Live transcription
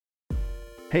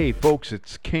Hey folks,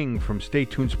 it's King from Stay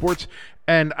Tuned Sports,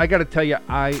 and I gotta tell you,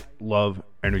 I love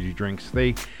energy drinks.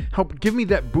 They help give me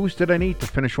that boost that I need to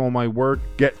finish all my work,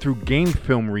 get through game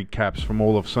film recaps from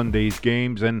all of Sunday's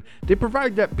games, and they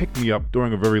provide that pick-me-up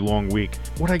during a very long week.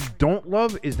 What I don't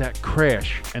love is that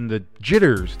crash and the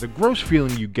jitters, the gross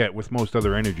feeling you get with most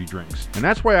other energy drinks. And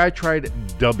that's why I tried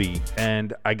Dubby,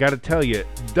 and I gotta tell you,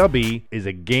 Dubby is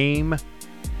a game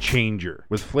changer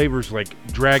with flavors like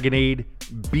Dragonade,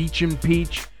 Beach and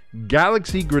Peach,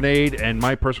 Galaxy Grenade, and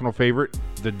my personal favorite,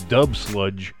 the Dub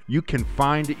Sludge. You can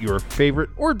find your favorite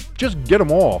or just get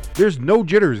them all. There's no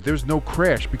jitters, there's no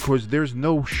crash because there's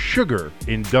no sugar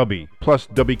in Dubby. Plus,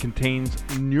 Dubby contains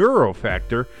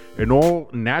Neurofactor, an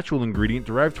all-natural ingredient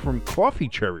derived from coffee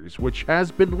cherries, which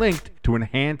has been linked to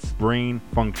enhance brain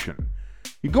function.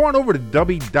 You go on over to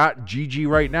Dubby.gg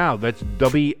right now. That's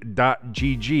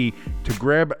Dubby.gg to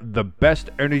grab the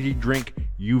best energy drink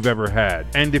you've ever had.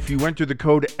 And if you enter the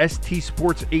code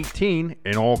STSports18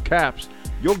 in all caps,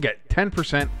 you'll get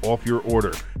 10% off your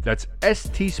order. That's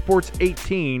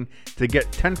STSports18 to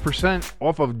get 10%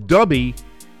 off of Dubby.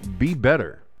 Be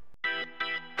better.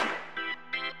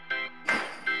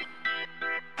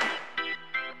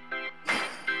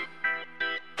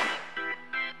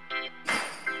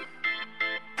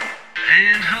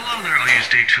 And hello there, all you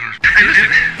stay tuned. Hey, listen,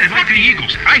 it might be the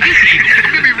Eagles. I hate the Eagles.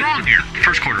 Don't get me wrong here.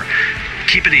 First quarter,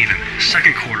 keep it even.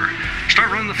 Second quarter, start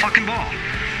running the fucking ball.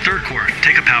 Third quarter,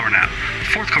 take a power nap.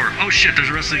 Fourth quarter, oh shit, there's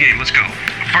the rest of the game. Let's go.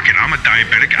 Fuck it, I'm a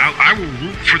diabetic. I will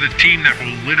root for the team that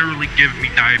will literally give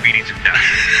me diabetes and death.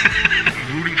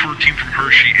 Rooting for a team from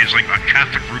Hershey is like a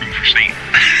Catholic rooting for Satan.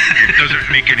 It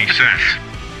doesn't make any sense.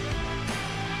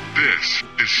 This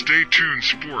is Stay Tuned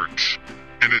Sports,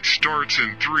 and it starts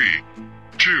in 3,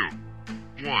 2,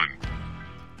 1.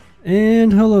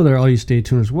 And hello there, all you Stay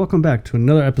Tuners. Welcome back to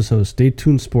another episode of Stay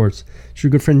Tuned Sports. It's your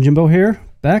good friend Jimbo here,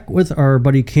 back with our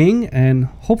buddy King, and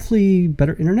hopefully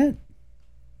better internet.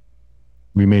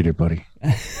 We made it, buddy.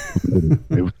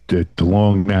 The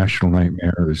long national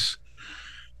nightmare is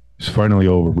finally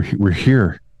over. We're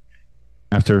here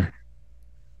after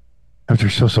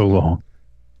so long.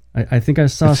 I think I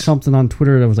saw something on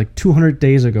Twitter that was like 200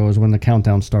 days ago is when the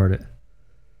countdown started.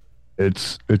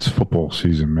 It's football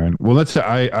season, man. Well, it's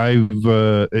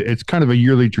kind of a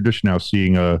yearly tradition now,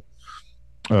 seeing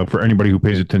for anybody who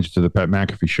pays attention to the Pat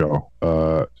McAfee show,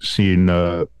 seeing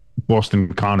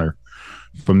Boston Connor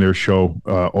from their show,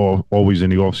 always in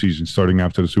the off season, starting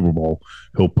after the Super Bowl,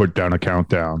 he'll put down a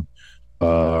countdown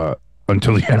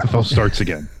until the NFL starts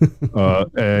again.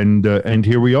 And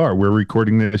here we are. We're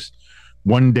recording this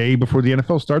one day before the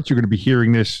NFL starts. You're going to be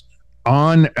hearing this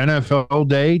on NFL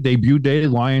Day, debut day,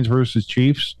 Lions versus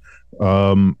Chiefs.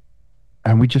 And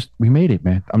we made it,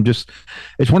 man.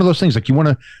 It's one of those things like you want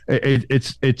to,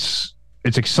 it's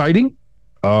exciting.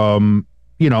 I'm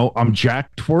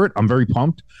jacked for it. I'm very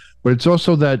pumped, but it's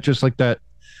also that just like that,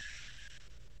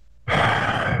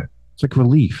 it's like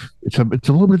relief. It's a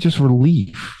little bit just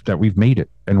relief that we've made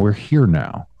it and we're here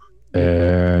now,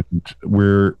 and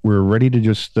we're ready to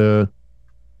just,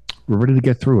 we're ready to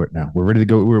get through it now. We're ready to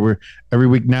go. We're every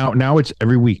week now. Now it's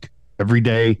every week, every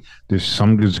day. There's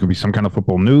going to be some kind of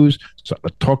football news, something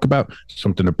to talk about,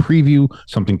 something to preview,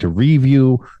 something to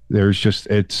review.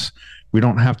 We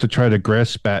don't have to try to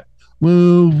grasp at,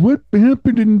 well, what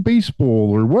happened in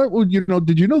baseball, or what would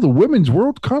did you know the Women's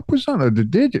World Cup was on?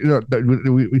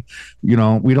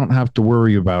 We don't have to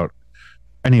worry about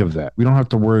any of that. We don't have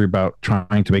to worry about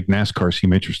trying to make NASCAR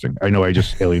seem interesting. I know I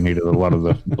just alienated a lot of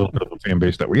the little bit of the fan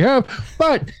base that we have,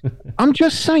 but I'm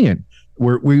just saying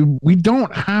we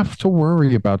don't have to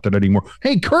worry about that anymore.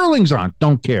 Hey, curling's on.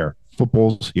 Don't care.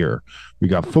 Football's here. We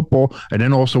got football, and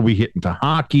then also we hit into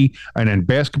hockey, and then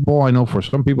basketball. I know for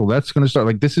some people that's going to start.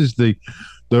 Like this is the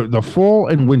fall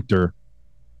and winter.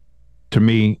 To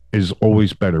me, is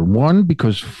always better. One,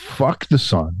 because fuck the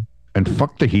sun. And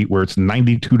fuck the heat where it's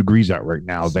 92 degrees out right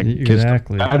now.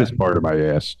 Exactly. That is part of my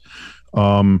ass.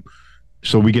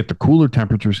 So we get the cooler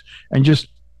temperatures and just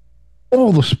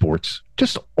all the sports,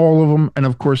 just all of them. And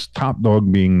of course, top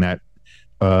dog being that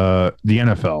the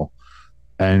NFL.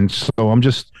 And so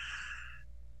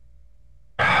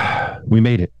we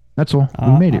made it. That's all.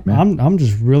 We made it, man. I'm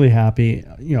just really happy,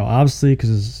 obviously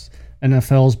because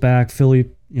NFL's back. Philly,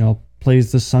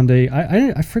 plays this Sunday.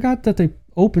 I forgot that they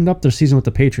opened up their season with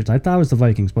the Patriots. I thought it was the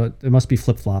Vikings, but it must be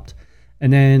flip-flopped.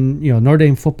 And then, Notre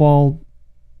Dame football,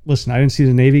 listen, I didn't see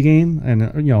the Navy game, and,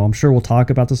 I'm sure we'll talk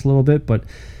about this a little bit, but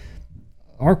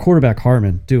our quarterback,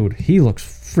 Hartman, dude, he looks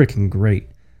freaking great.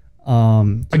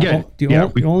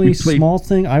 The only small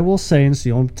thing I will say, and it's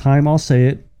the only time I'll say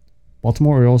it,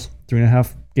 Baltimore Orioles,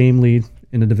 3.5 game lead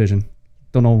in the division.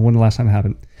 Don't know when the last time it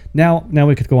happened. Now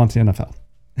we could go on to the NFL.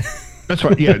 That's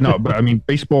right. Yeah, no, but I mean,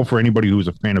 baseball for anybody who's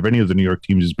a fan of any of the New York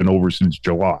teams has been over since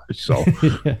July, so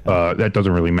that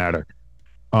doesn't really matter.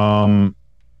 But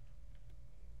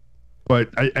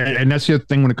and that's the other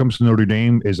thing when it comes to Notre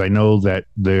Dame is I know that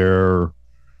their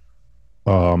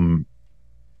two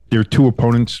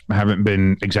opponents haven't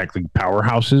been exactly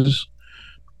powerhouses,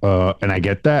 and I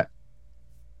get that.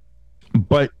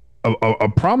 But a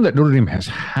problem that Notre Dame has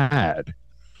had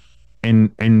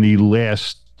in the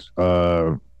last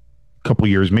couple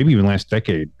of years, maybe even last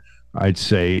decade, I'd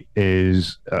say,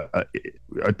 is a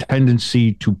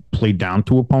tendency to play down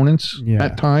to opponents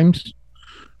at times.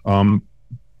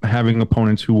 Having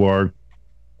opponents who are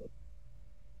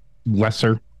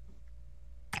lesser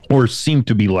or seem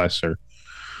to be lesser,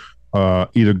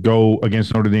 either go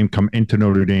against Notre Dame, come into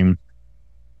Notre Dame,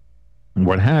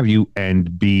 what have you,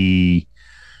 and be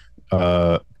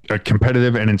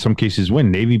competitive, and in some cases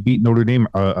win. Navy beat Notre Dame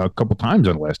a couple times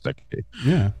in the last decade.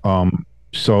 Yeah.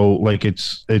 So like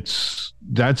it's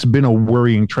that's been a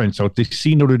worrying trend. So if they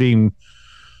see Notre Dame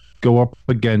go up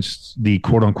against the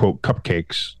quote unquote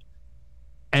cupcakes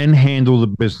and handle the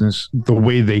business the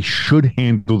way they should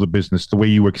handle the business, the way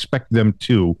you expect them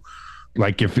to,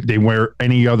 like if they were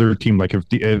any other team, like if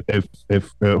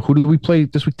who did we play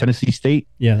this week? Tennessee State.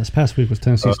 Yeah, this past week was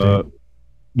Tennessee State.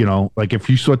 You know, like if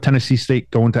you saw Tennessee State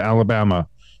go into Alabama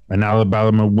and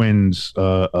Alabama wins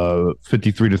 53-3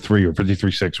 or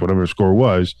 53-6, whatever the score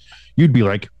was, you'd be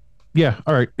like, yeah,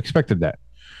 all right, expected that.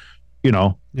 You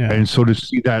know, and so to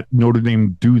see that Notre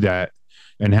Dame do that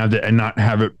and have that and not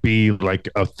have it be like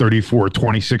a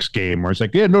 34-26 game where it's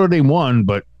like, yeah, Notre Dame won,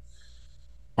 but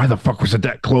why the fuck was it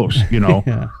that close? You know,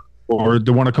 or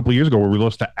the one a couple of years ago where we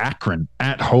lost to Akron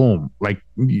at home. Like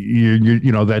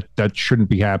you know that shouldn't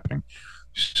be happening.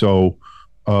 So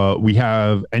we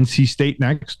have NC State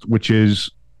next, which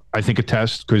is, I think, a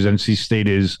test because NC State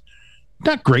is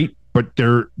not great, but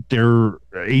they're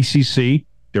ACC,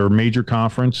 they're a major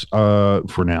conference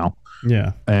for now.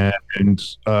 Yeah, and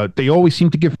they always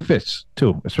seem to give fits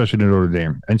too, especially to Notre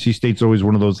Dame. NC State's always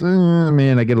one of those.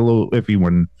 Man, I get a little iffy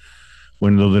when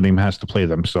Notre Dame has to play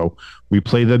them. So we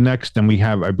play them next, and we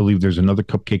have, I believe, there's another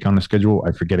cupcake on the schedule.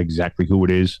 I forget exactly who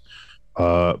it is.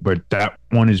 But that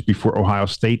one is before Ohio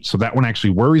State. So that one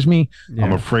actually worries me. Yeah.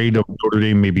 I'm afraid of Notre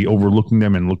Dame maybe overlooking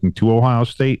them and looking to Ohio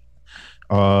State.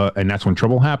 And that's when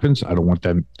trouble happens. I don't want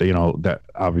them, that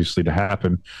obviously to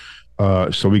happen.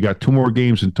 So we got two more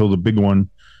games until the big one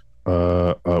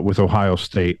with Ohio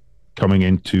State coming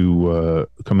into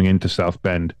South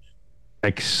Bend.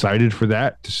 Excited for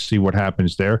that to see what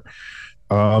happens there.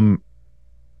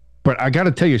 But I got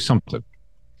to tell you something.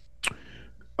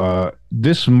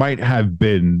 This might have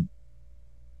been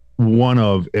one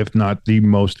of, if not the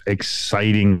most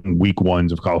exciting week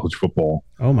ones of college football.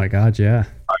 Oh my God, yeah.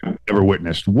 I've ever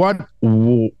witnessed. What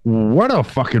a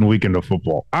fucking weekend of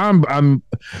football. It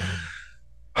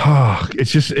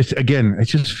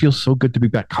just feels so good to be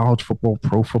back. College football,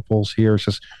 pro football's here. It's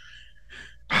just,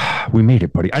 we made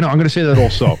it, buddy. I know I'm going to say that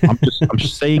also. I'm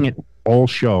just saying it all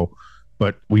show,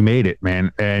 but we made it,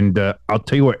 man. And I'll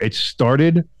tell you what, it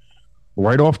started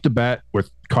right off the bat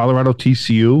with Colorado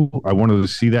TCU. I wanted to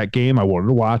see that game. I wanted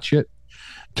to watch it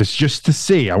just to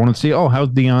see. I want to see, how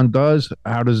Deion does.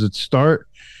 How does it start?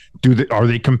 Are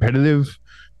they competitive?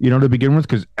 To begin with,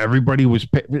 because everybody was,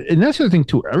 and that's the other thing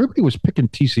too. Everybody was picking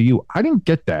TCU. I didn't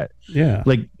get that. Yeah,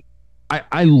 like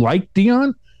I like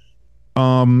Deion.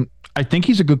 I think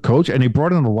he's a good coach, and they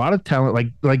brought in a lot of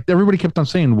talent. Like everybody kept on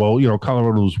saying, well,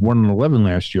 Colorado was 1-11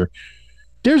 last year.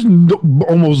 There's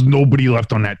almost nobody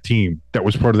left on that team that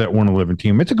was part of that 1-11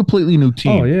 team. It's a completely new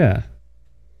team. Oh yeah.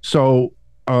 So,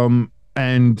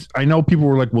 and I know people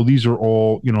were like, well, these are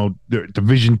all the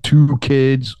Division II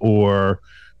kids or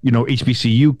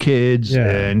HBCU kids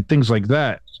and things like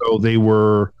that. So they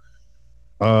were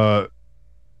kind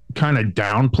of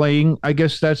downplaying, I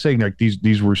guess that's saying, like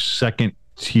these were second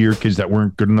tier kids that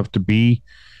weren't good enough to be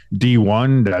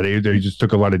D1. That they just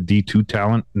took a lot of D2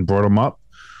 talent and brought them up.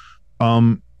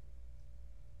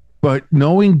 But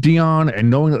knowing Deion and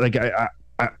knowing that,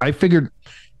 I figured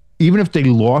even if they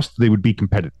lost, they would be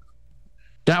competitive.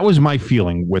 That was my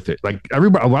feeling with it. Like a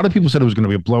lot of people said it was going to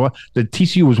be a blowout. The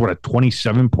TCU was a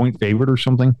 27-point favorite or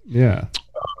something. Yeah.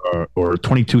 Or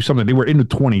 22 something. They were in the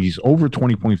 20s, over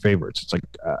 20-point favorites. It's like,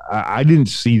 I didn't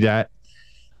see that.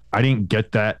 I didn't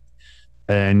get that.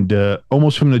 And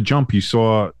almost from the jump, you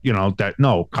saw, that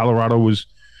no, Colorado was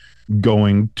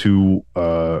going to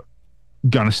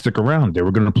stick around. They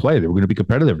were going to play. They were going to be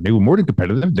competitive. They were more than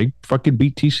competitive. They fucking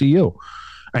beat TCU.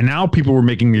 And now people were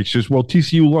making the excuse, well,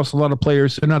 TCU lost a lot of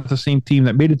players. They're not the same team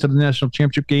that made it to the national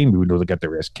championship game. We know they got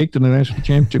their ass kicked in the national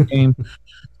championship game.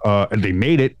 And they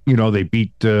made it. They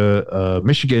beat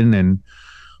Michigan and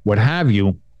what have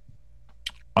you.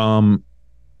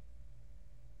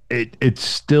 It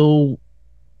still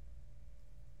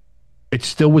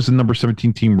was the number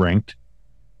 17 team ranked.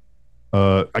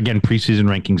 Again, preseason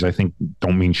rankings, I think,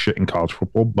 don't mean shit in college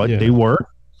football, but they were.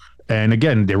 And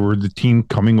again, they were the team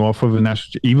coming off of a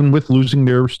national, even with losing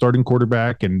their starting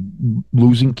quarterback and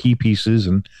losing key pieces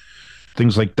and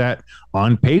things like that.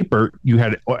 On paper, you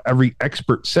had every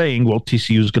expert saying, well,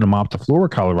 TCU is going to mop the floor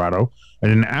of Colorado.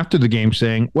 And then after the game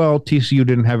saying, well, TCU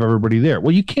didn't have everybody there.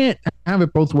 Well, you can't have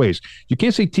it both ways. You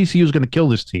can't say TCU is going to kill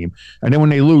this team. And then when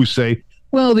they lose, say,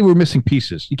 well, they were missing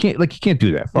pieces. You can't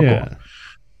do that. Fuck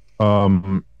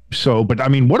off. But I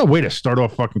mean, what a way to start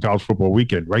off fucking college football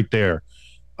weekend right there.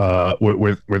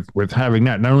 With having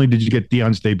that, not only did you get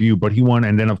Deion's debut, but he won,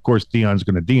 and then of course Deion's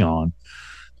going to Deion.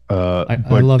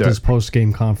 I loved his post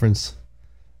game conference.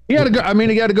 He had a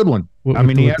good one.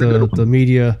 The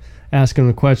media asking him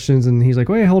the questions, and he's like,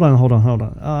 "Wait, hold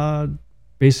on.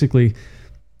 Basically,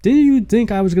 did you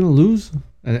think I was going to lose?"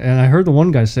 And I heard the one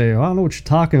guy say, "Oh, I don't know what you're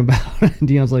talking about." And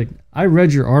Deion's like, "I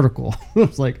read your article." I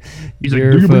was like, "Do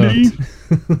you believe?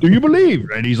 Do you believe?"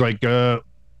 And he's like,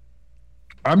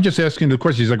 I'm just asking the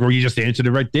question. He's like, well, you just answered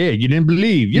it right there. You didn't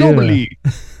believe. You don't believe.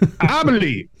 I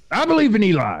believe. I believe in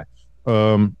Eli.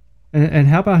 And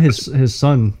how about his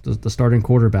son, the starting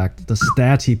quarterback, the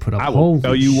stats he put up? I will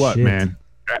tell you what, man.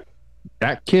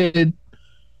 That kid,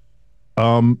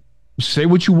 say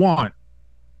what you want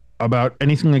about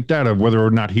anything like that, of whether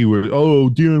or not he was,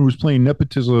 Deion was playing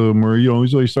nepotism, or,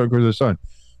 he's always starting because of the son.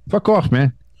 Fuck off,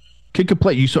 man. Kid could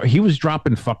play. You saw he was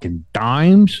dropping fucking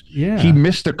dimes. Yeah. He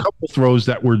missed a couple throws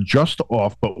that were just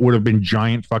off, but would have been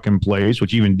giant fucking plays,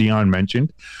 which even Deion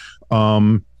mentioned.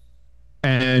 And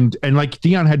like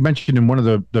Deion had mentioned in one of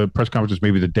the press conferences,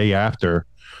 maybe the day after,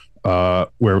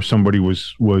 where somebody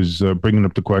was bringing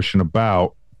up the question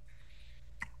about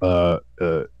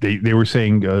they were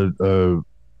saying, or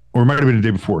it might have been the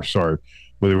day before. Sorry.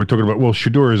 Where they were talking about, well,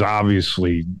 Shedeur is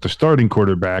obviously the starting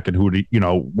quarterback, and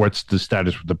what's the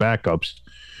status with the backups?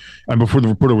 And before the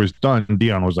reporter was done,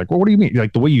 Deion was like, well, what do you mean?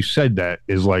 Like, the way you said that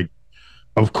is like,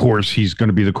 of course he's going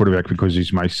to be the quarterback because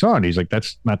he's my son. He's like,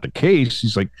 that's not the case.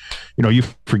 He's like, you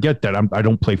forget that I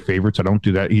don't play favorites. I don't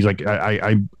do that. He's like,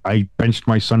 I benched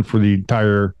my son for the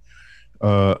entire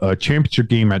championship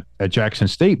game at Jackson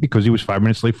State because he was 5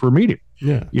 minutes late for a meeting.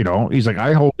 Yeah. He's like,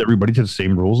 I hold everybody to the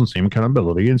same rules and same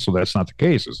accountability. And so that's not the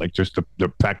case. It's like, just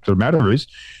the fact of the matter is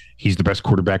he's the best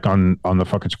quarterback on the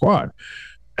fucking squad.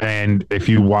 And if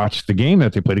you watch the game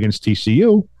that they played against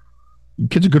TCU, the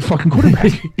kid's a good fucking quarterback.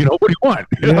 What do you want?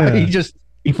 Yeah.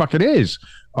 he fucking is.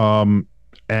 That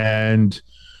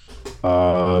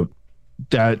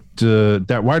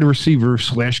wide receiver /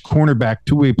 cornerback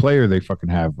two-way player they fucking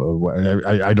have.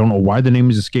 I don't know why the name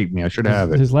has escaped me. I should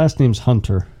have it. His last name's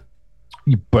Hunter.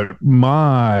 But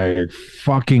my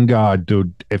fucking God,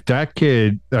 dude, if that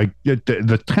kid, like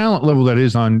the talent level that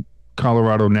is on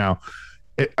Colorado now,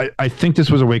 I think this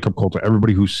was a wake-up call to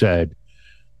everybody who said,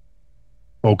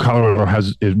 Colorado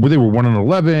they were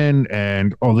 1-11,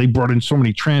 and they brought in so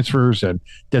many transfers, and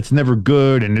that's never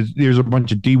good. And there's a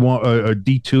bunch of D1,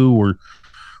 D2,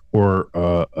 or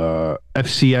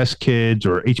FCS kids,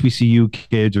 or HBCU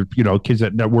kids, or kids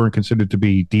that weren't considered to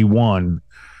be D1.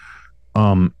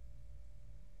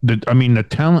 The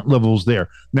talent level's there.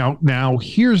 Now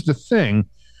here's the thing.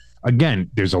 Again,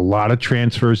 there's a lot of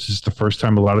transfers. This is the first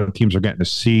time a lot of teams are getting to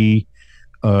see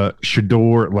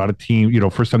Shedeur. A lot of teams,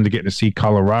 first time they're getting to see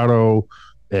Colorado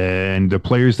and the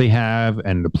players they have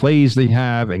and the plays they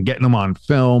have and getting them on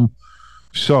film.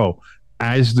 So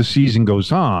as the season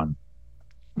goes on,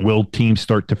 will teams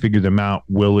start to figure them out?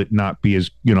 Will it not be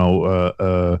as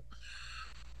a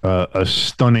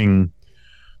stunning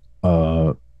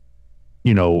turnaround?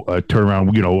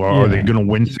 Are they going to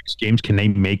win 6 games? Can they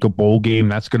make a bowl game?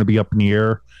 That's going to be up in the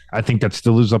air. I think that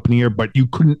still is up in the air, but you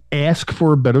couldn't ask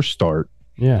for a better start.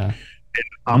 Yeah. And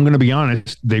I'm going to be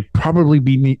honest, they probably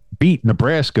beat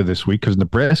Nebraska this week because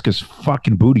Nebraska's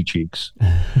fucking booty cheeks.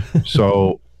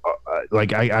 So,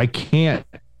 I can't,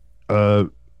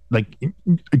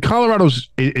 Colorado's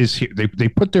is here. They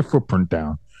put their footprint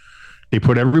down. They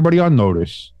put everybody on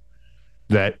notice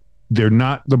that they're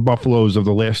not the Buffaloes of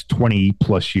the last 20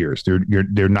 plus years.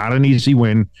 They're not an easy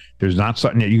win. There's not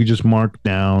something that you can just mark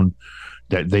down,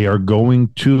 that they are going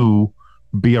to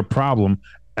be a problem,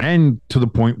 and to the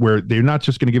point where they're not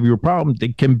just going to give you a problem. They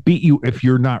can beat you if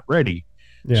you're not ready.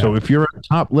 Yeah. So if you're a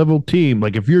top level team,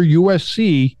 like if you're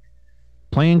USC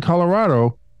playing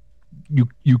Colorado,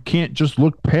 you can't just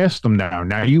look past them now.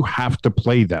 Now you have to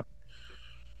play them,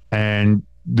 and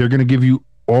they're going to give you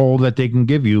all that they can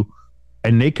give you,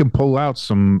 and they can pull out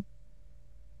some.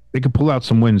 They can pull out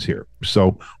some wins here.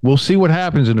 So we'll see what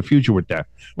happens in the future with that.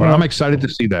 But I'm excited to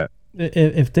see that.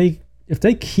 If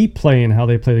they keep playing how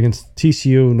they played against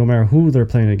TCU, no matter who they're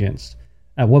playing against,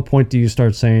 at what point do you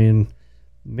start saying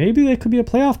maybe they could be a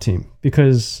playoff team?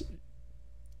 Because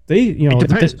they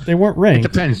weren't ranked.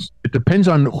 It depends. It depends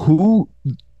on who,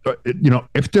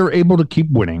 if they're able to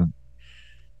keep winning.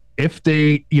 If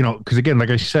they, because again,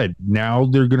 like I said, now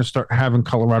they're going to start having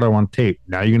Colorado on tape.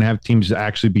 Now you're going to have teams that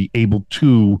actually be able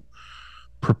to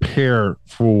prepare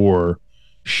for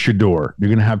Shedeur. You're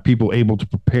going to have people able to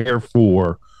prepare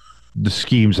for the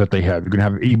schemes that they have. You're going to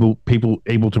have people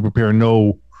able to prepare and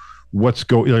know what's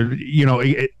going.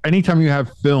 Anytime you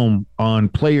have film on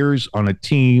players, on a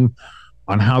team,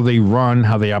 on how they run,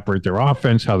 how they operate their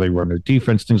offense, how they run their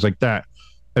defense, things like that,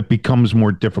 it becomes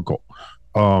more difficult.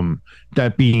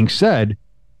 That being said,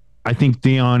 I think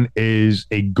Deion is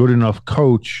a good enough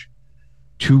coach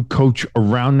to coach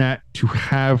around that, to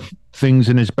have things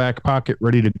in his back pocket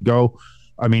ready to go.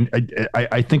 I mean,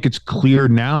 I think it's clear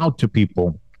now to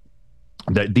people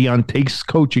that Deion takes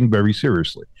coaching very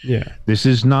seriously. Yeah. This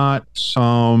is not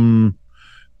some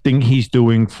thing he's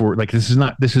doing for, like, this is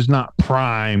not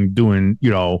Prime doing,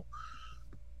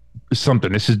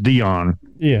 something. This is Deion.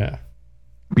 Yeah.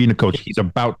 Being a coach, he's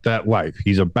about that life.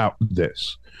 He's about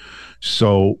this.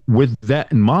 So with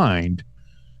that in mind,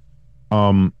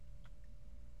 I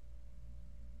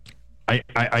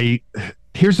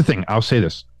here's the thing. I'll say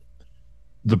this: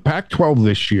 the Pac-12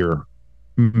 this year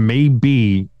may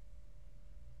be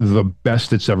the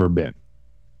best it's ever been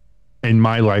in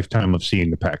my lifetime of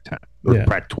seeing the Pac-10 or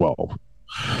Pac-12,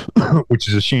 which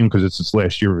is a shame because it's its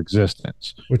last year of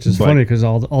existence. Which is funny because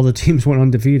all the teams went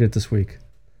undefeated this week.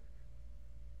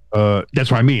 That's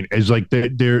what I mean. It's like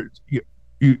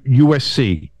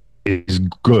USC is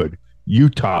good.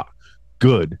 Utah,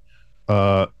 good.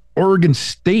 Oregon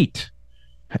State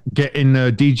getting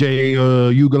DJ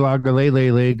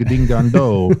Ugalagalele Ding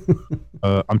Dando.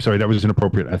 I'm sorry, that was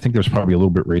inappropriate. I think there's probably a little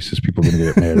bit racist. People are going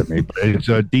to get mad at me. But it's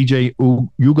DJ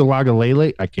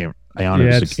Ugalagalele. I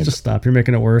honestly can't. Just stop. You're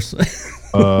making it worse.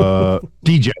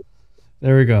 DJ.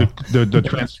 There we go. The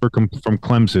transfer from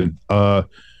Clemson.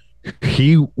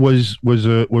 He was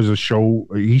a show.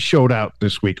 He showed out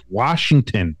this week.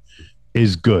 Washington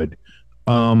is good.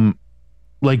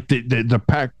 Like the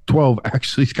Pac-12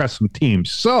 actually's got some teams.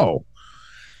 So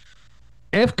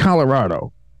if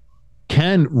Colorado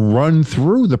can run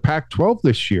through the Pac-12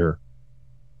 this year,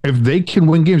 if they can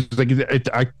win games,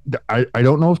 I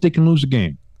don't know if they can lose a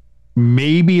game.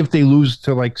 Maybe if they lose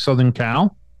to like Southern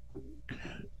Cal,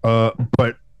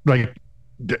 but like.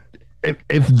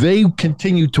 If they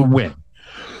continue to win,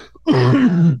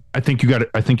 I think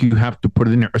you have to put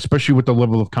it in there, especially with the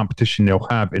level of competition they'll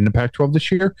have in the Pac-12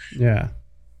 this year. Yeah,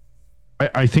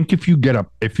 I think if you get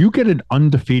an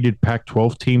undefeated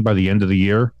Pac-12 team by the end of the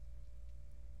year,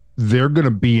 they're going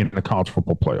to be in the college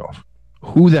football playoff.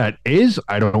 Who that is,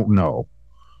 I don't know,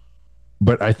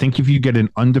 but I think if you get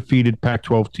an undefeated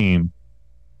Pac-12 team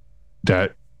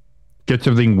that gets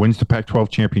everything, wins the Pac-12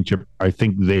 championship, I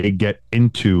think they get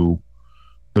into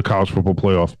the college football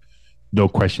playoff, no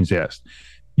questions asked.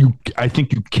 I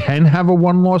think you can have a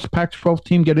one-loss Pac-12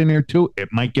 team get in there too. It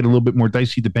might get a little bit more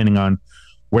dicey depending on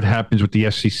what happens with the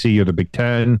SEC or the Big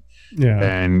Ten,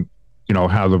 and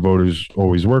how the voters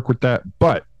always work with that.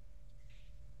 But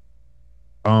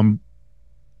I'm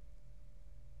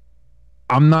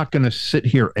not going to sit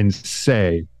here and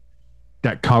say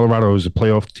that Colorado is a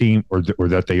playoff team or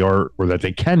that they are or that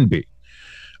they can be.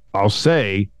 I'll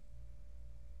say,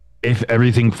 if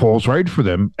everything falls right for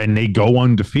them and they go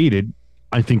undefeated,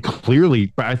 I think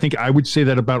clearly, but I think I would say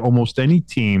that about almost any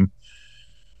team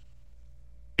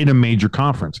in a major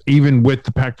conference, even with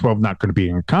the Pac-12 not going to be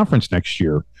in a conference next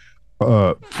year.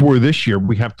 For this year,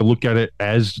 we have to look at it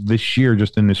as this year,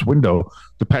 just in this window.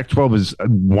 The Pac-12 is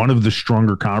one of the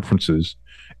stronger conferences,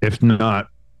 if not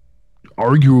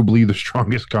arguably the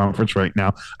strongest conference right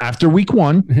now after week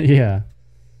one. Yeah.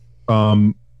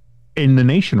 In the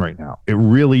nation right now. It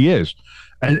really is.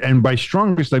 And by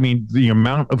strongest, I mean the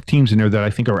amount of teams in there that I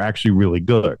think are actually really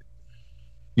good.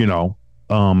 Because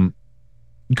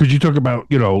you talk about,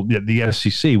 the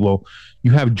SEC. Well,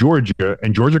 you have Georgia,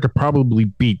 and Georgia could probably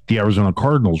beat the Arizona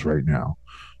Cardinals right now.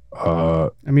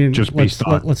 Just based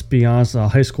on... Let's be honest, a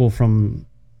high school from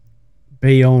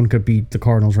Bayonne could beat the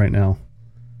Cardinals right now.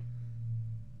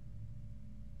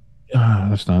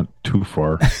 That's not too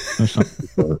far. That's not too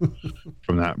far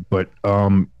from that. But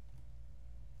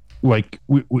like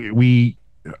we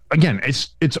again,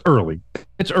 it's early.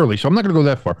 It's early, so I'm not going to go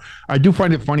that far. I do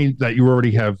find it funny that you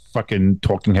already have fucking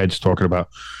talking heads talking about,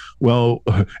 well,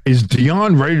 is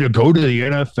Dion ready to go to the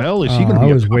NFL? Is he going to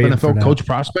be a top NFL coach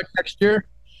prospect next year?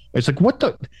 It's like, what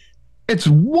the? It's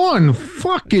one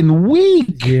fucking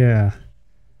week. Yeah.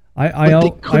 I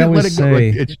always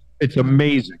say like, it's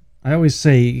amazing. I always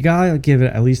say you gotta give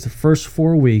it at least the first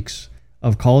 4 weeks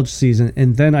of college season,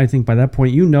 and then I think by that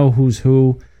point you know who's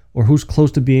who or who's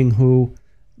close to being who.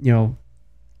 You know,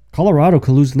 Colorado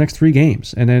could lose the next 3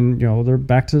 games, and then they're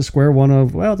back to square one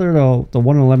of they're the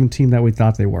 1-11 team that we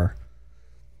thought they were.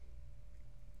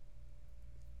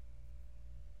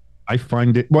 I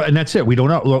find it and that's it. We don't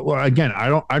know. Again,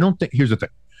 I don't think. Here's the thing: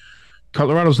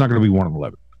 Colorado's not going to be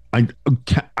 1-11.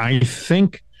 I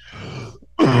think.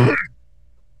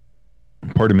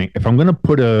 Pardon me. If I'm going to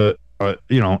put a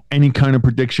any kind of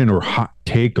prediction or hot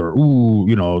take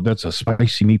or that's a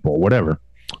spicy meatball, whatever.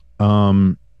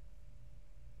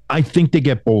 I think they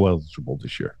get bowl eligible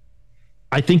this year.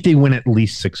 I think they win at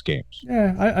least 6 games.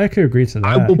 Yeah, I could agree to that.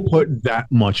 I will put that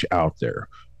much out there.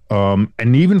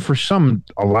 And even for some,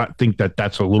 a lot think that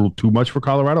that's a little too much for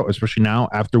Colorado, especially now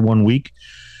after 1 week.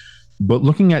 But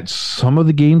looking at some of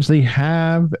the games they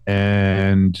have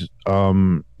and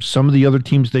some of the other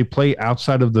teams they play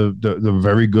outside of the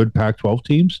very good Pac-12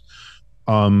 teams,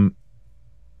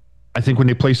 I think when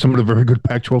they play some of the very good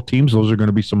Pac-12 teams, those are going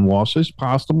to be some losses,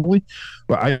 possibly.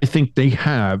 But I think they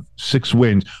have 6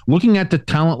 wins. Looking at the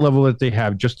talent level that they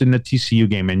have just in the TCU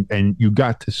game, and you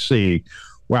got to see,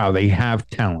 wow, they have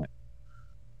talent.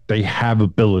 They have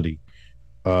ability.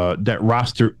 That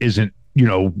roster isn't,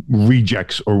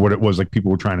 rejects or what it was like people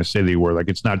were trying to say they were. Like,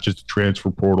 it's not just a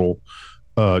transfer portal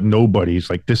nobodies.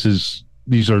 Like, these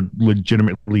are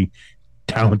legitimately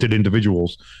talented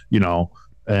individuals,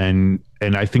 And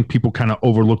I think people kind of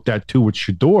overlooked that too with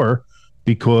Shedeur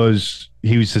because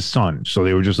he was his son. So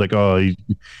they were just like, oh,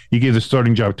 he gave the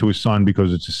starting job to his son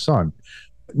because it's his son.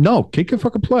 No, kid can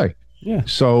fucking play. Yeah.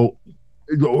 So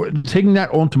taking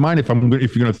that on to mind, if you're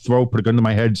going to put a gun to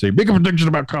my head and say, make a prediction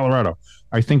about Colorado,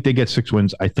 I think they get 6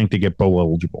 wins. I think they get bowl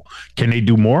eligible. Can they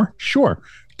do more? Sure.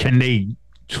 Can they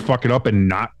fuck it up and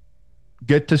not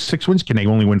get to 6 wins? Can they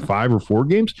only win 5 or 4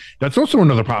 games? That's also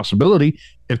another possibility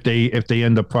if they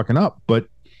end up fucking up. But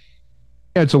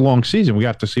yeah, it's a long season. We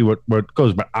have to see what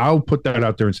goes. But I'll put that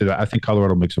out there and say that I think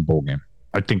Colorado makes a bowl game.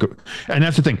 I think, and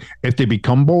that's the thing. If they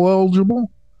become bowl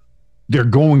eligible, they're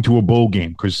going to a bowl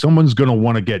game because someone's going to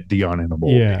want to get Dion in a bowl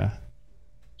game.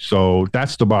 So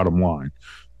that's the bottom line.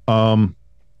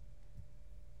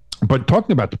 But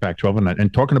talking about the Pac-12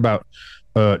 and talking about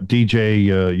DJ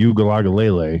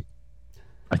Uiagalelei,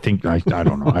 I think I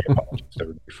don't know. I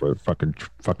apologize for fucking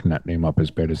that name up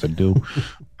as bad as I do.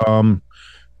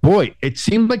 Boy, it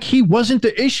seemed like he wasn't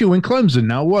the issue in Clemson.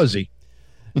 Now was he?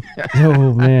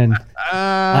 Oh man,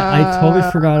 I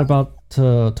totally forgot about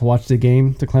to watch the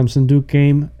Clemson Duke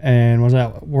game, and was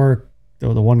at work. The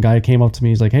one guy came up to me.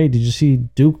 He's like, "Hey, did you see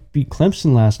Duke beat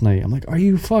Clemson last night?" I'm like, "Are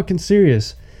you fucking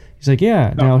serious?" He's like,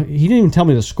 "Yeah." No. Now he didn't even tell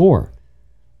me the score.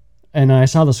 And I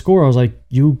saw the score. I was like,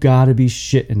 you got to be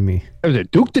shitting me.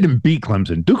 Duke didn't beat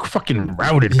Clemson. Duke fucking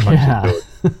routed Clemson.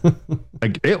 Yeah.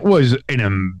 Like, it was an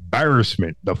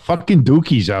embarrassment. The fucking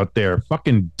Dukies out there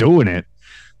fucking doing it.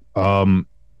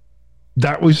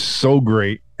 That was so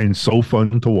great and so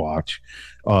fun to watch.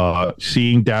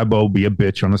 Seeing Dabo be a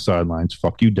bitch on the sidelines.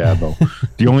 Fuck you, Dabo.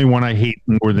 The only one I hate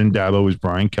more than Dabo is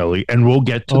Brian Kelly. And we'll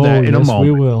get to that in a moment.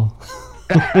 We will.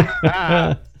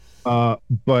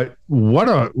 But what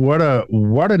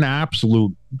an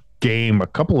absolute game. A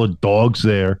couple of dogs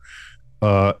there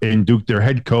in Duke. Their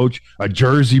head coach, a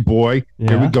Jersey boy. Yeah.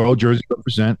 Here we go, Jersey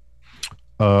represent.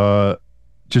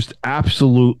 Just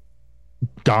absolute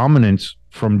dominance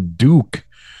from Duke,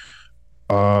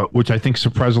 which I think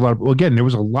surprised a lot of people. Again, there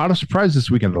was a lot of surprise this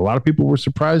weekend. A lot of people were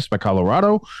surprised by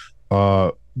Colorado.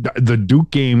 The Duke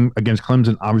game against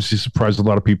Clemson obviously surprised a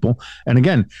lot of people. And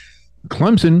again,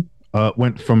 Clemson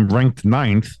went from ranked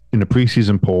 9th in the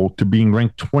preseason poll to being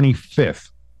ranked 25th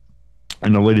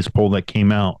in the latest poll that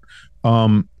came out.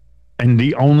 And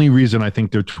the only reason I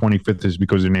think they're 25th is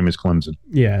because their name is Clemson.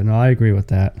 Yeah, no, I agree with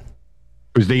that.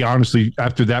 Because they honestly,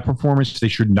 after that performance, they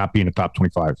should not be in the top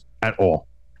 25 at all.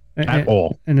 At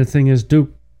all. And the thing is,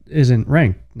 Duke isn't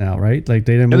ranked now, right? Like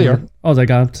they didn't. Yeah, they are. Oh, they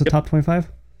got to the top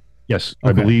 25? Yes, okay.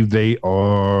 I believe they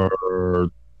are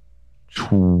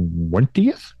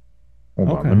 20th. Hold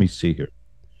on, let me see here.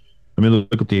 Let me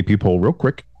look up the AP poll real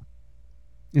quick.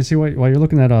 You see, while you're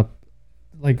looking that up,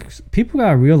 like, people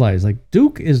gotta realize, like,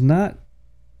 Duke is not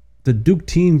the Duke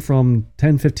team from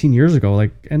 10, 15 years ago.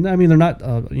 Like, and I mean, they're not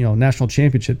national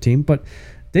championship team, but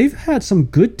they've had some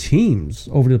good teams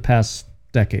over the past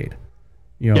decade.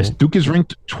 You know, Yes, Duke is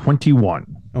ranked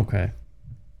 21. okay.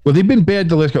 Well, they've been bad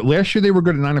the last year. They were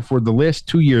good at 9-4. The last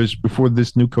 2 years before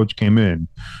this new coach came in,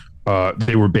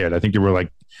 they were bad. I think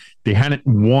they hadn't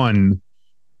won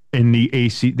in the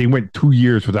AC. They went 2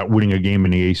 years without winning a game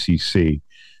in the ACC.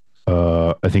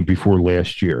 I think before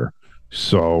last year.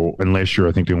 So, and last year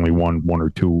I think they only won 1 or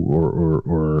 2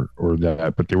 or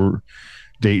that. But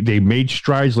they made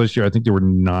strides last year. I think they were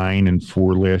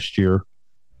 9-4 last year,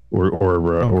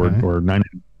 or 9.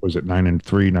 Was it 9-3,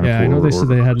 9-4? Yeah, I know they said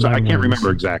they had. I can't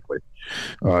remember exactly.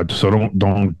 So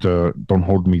don't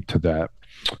hold me to that.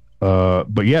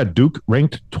 But yeah, Duke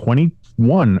ranked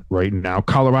 21 right now.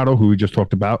 Colorado, who we just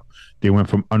talked about, they went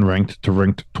from unranked to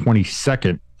ranked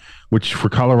 22nd, which for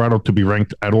Colorado to be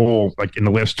ranked at all, like in the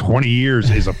last 20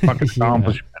 years, is a fucking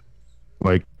accomplishment.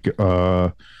 Like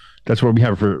that's what we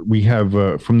have we have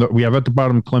at the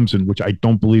bottom Clemson, which I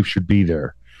don't believe should be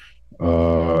there.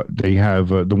 They have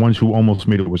the ones who almost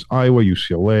made it was Iowa,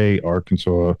 UCLA,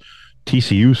 Arkansas,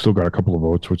 TCU still got a couple of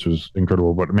votes, which was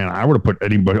incredible. But man, I would have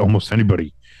put almost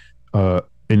anybody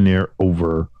in there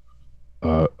over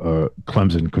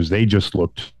Clemson, because they just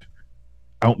looked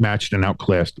outmatched and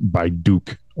outclassed by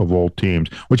Duke of all teams.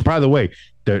 Which, by the way,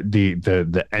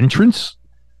 the entrance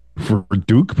for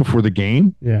Duke before the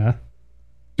game, Yeah.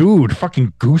 dude,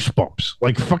 fucking goosebumps,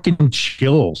 like fucking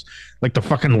chills. Like the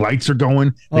fucking lights are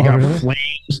going. They got really?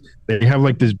 flames. They have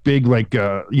like this big, like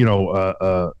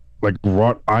like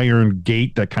wrought iron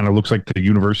gate that kind of looks like the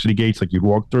university gates, like you'd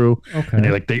walk through. Okay. And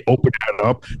they open it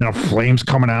up, and flames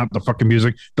coming out. The fucking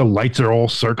music. The lights are all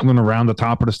circling around the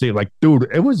top of the stage. Like, dude,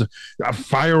 it was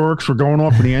fireworks were going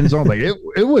off in the end zone. Like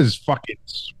it was fucking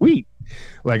sweet.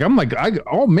 Like I'm like,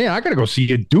 oh man, I gotta go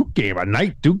see a Duke game, a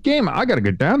night Duke game. I gotta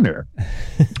get down there.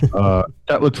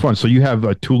 That looks fun. So you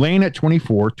have Tulane at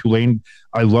 24. Tulane,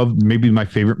 I love, maybe my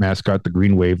favorite mascot, the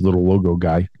Green Wave little logo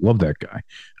guy. Love that guy.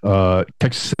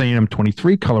 Texas A&M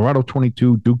 23, Colorado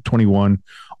 22, Duke 21,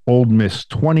 Ole Miss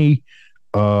 20,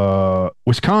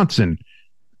 Wisconsin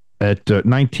at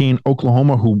 19,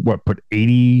 Oklahoma, who put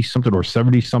 80 something or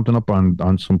 70 something up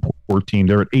on some poor team.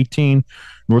 They're at 18.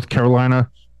 North Carolina,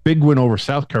 big win over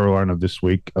South Carolina this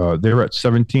week. They're at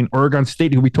 17. Oregon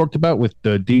State, who we talked about with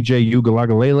DJ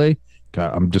Uiagalelei.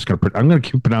 God, I'm gonna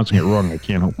keep pronouncing it wrong. I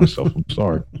can't help myself. I'm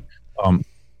sorry.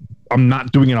 I'm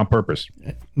not doing it on purpose.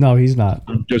 No, he's not.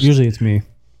 Usually it's me.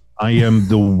 I am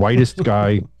the whitest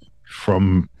guy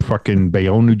from fucking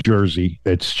Bayonne, New Jersey.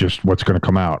 It's just what's going to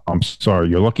come out. I'm sorry.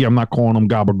 You're lucky I'm not calling them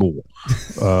gabagool.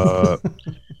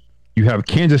 You have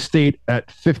Kansas State at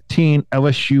 15,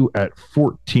 LSU at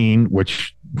 14,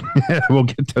 which we'll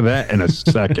get to that in a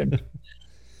second.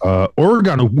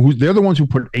 Oregon, they're the ones who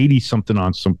put 80 something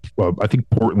on some, I think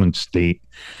Portland State,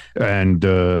 and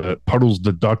Puddles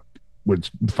the Duck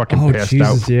was fucking passed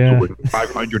out with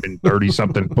 530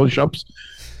 something push-ups.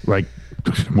 Like,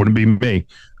 wouldn't be me.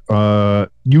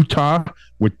 Utah,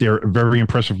 with their very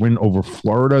impressive win over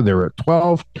Florida, they're at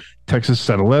 12. Texas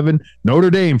at 11. Notre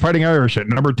Dame, Fighting Irish at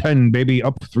number 10, baby,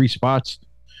 up 3 spots.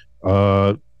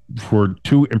 For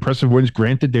 2 impressive wins.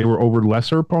 Granted, they were over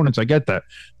lesser opponents. I get that.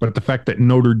 But the fact that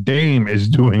Notre Dame is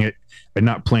doing it and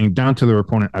not playing down to their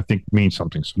opponent, I think means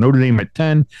something. So Notre Dame at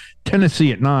 10,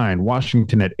 Tennessee at 9,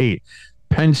 Washington at 8.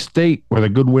 Penn State with a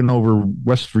good win over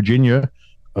West Virginia.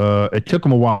 It took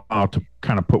them a while to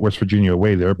kind of put West Virginia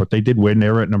away there, but they did win. They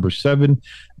were at number 7.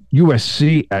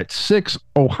 USC at 6.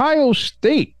 Ohio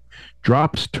State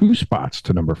drops 2 spots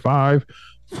to number 5.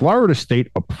 Florida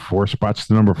State up 4 spots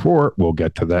to number 4. We'll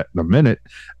get to that in a minute.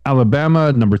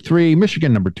 Alabama, number 3.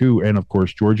 Michigan, number 2. And, of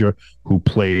course, Georgia, who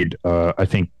played, I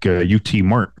think, UT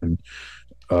Martin.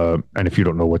 And if you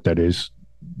don't know what that is,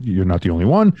 you're not the only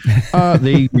one.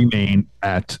 They remain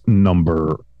at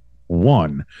number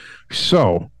 1.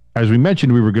 So, as we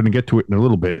mentioned, we were going to get to it in a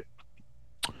little bit.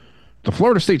 The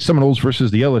Florida State Seminoles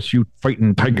versus the LSU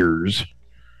Fighting Tigers.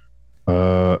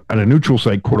 At a neutral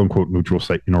site, quote unquote neutral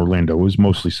site in Orlando. It was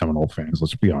mostly Seminole fans,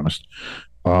 let's be honest.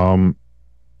 It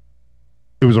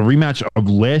was a rematch of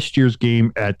last year's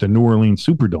game at the New Orleans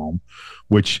Superdome,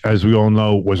 which, as we all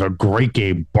know, was a great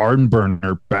game, barn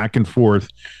burner, back and forth.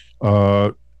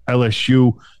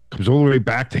 LSU comes all the way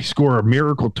back. They score a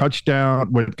miracle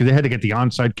touchdown because they had to get the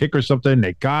onside kick or something.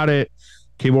 They got it,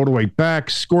 came all the way back,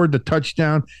 scored the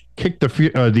touchdown, kicked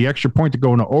the extra point to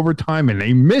go into overtime, and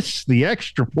they missed the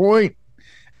extra point.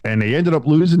 And they ended up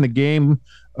losing the game.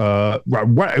 With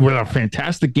a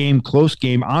fantastic game, close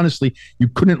game. Honestly, you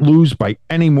couldn't lose by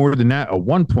any more than that. A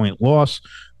 1-point loss.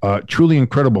 Truly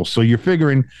incredible. So you're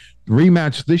figuring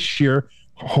rematch this year.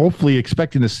 hopefully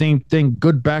expecting the same thing.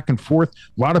 Good back and forth.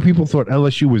 A lot of people thought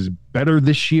LSU was better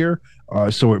this year,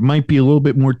 so it might be a little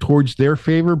bit more towards their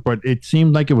favor, but it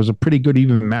seemed like it was a pretty good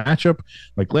even matchup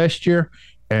like last year.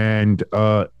 And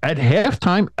at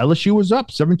halftime, LSU was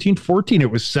up 17-14.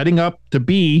 It was setting up to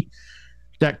be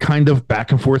that kind of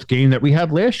back and forth game that we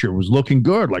had last year. It was looking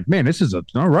good. Like, man, this is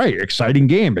all right, exciting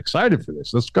game. Excited for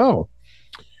this. Let's go.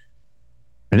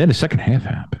 And then the second half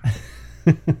happened.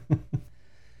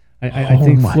 I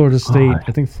think Florida State.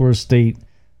 I think Florida State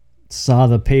saw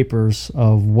the papers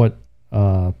of what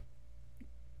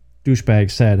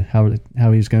douchebag said, how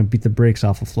he was going to beat the brakes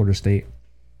off of Florida State.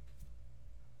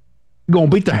 Going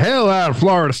to beat the hell out of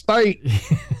Florida State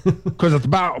because it's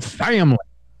about family.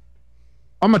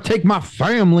 I'm going to take my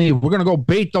family. We're going to go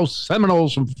beat those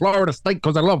Seminoles from Florida State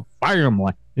because I love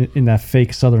family. In that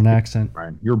fake Southern accent.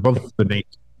 Right. You're both the Nate.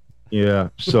 Yeah.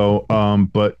 So,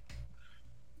 but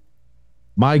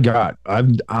my God,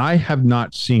 I have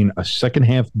not seen a second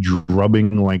half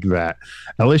drubbing like that.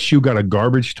 LSU got a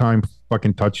garbage time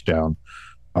fucking touchdown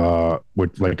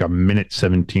with like a minute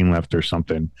 17 left or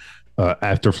something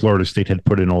after Florida State had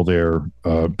put in all their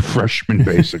freshmen,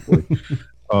 basically.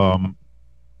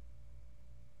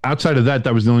 Outside of that,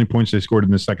 that was the only points they scored in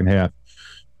the second half.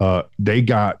 They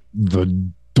got the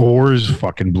doors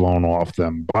fucking blown off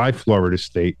them by Florida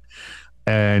State.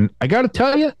 And I got to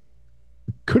tell you,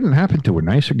 couldn't happen to a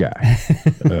nicer guy.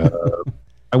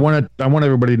 I want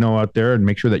everybody to know out there and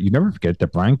make sure that you never forget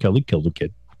that Brian Kelly killed a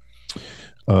kid.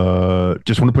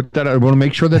 Just want to put that out. I want to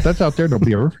make sure that that's out there.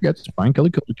 Nobody ever forgets Brian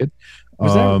Kelly killed a kid.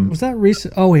 Was that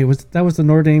recent? Oh wait, that was the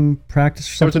Notre Dame practice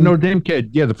or something? That was a Notre Dame kid.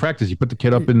 Yeah, the practice. He put the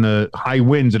kid up in the high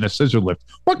winds in a scissor lift.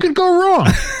 What could go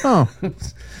wrong?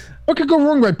 What could go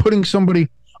wrong by putting somebody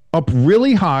up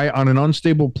really high on an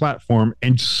unstable platform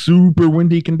in super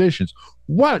windy conditions?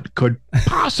 What could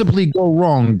possibly go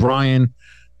wrong, Brian?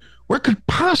 What could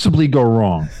possibly go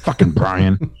wrong? Fucking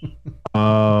Brian.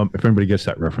 If anybody gets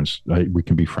that reference, we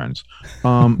can be friends.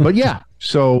 But yeah,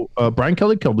 so Brian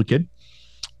Kelly killed the kid.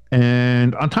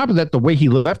 And on top of that, the way he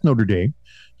left Notre Dame,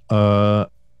 the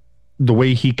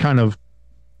way he kind of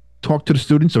talked to the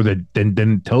students, or then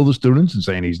didn't tell the students and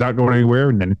saying he's not going anywhere.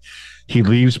 And then he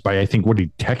leaves by, I think, what he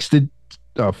texted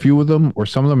a few of them or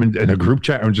some of them in a group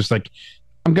chat and just like,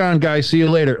 I'm gone, guys. See you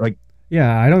later. Like,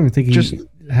 yeah, I don't even think he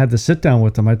had to sit down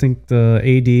with them. I think the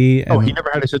AD. He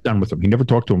never had to sit down with them. He never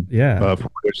talked to him. Yeah.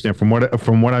 From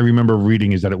what I remember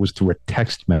reading is that it was through a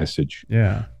text message.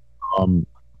 Yeah.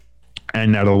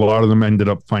 And that a lot of them ended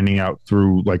up finding out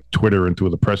through like Twitter and through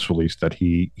the press release that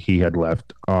he had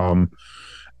left. And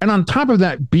on top of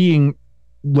that, being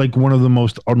like one of the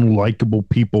most unlikable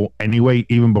people anyway,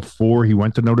 even before he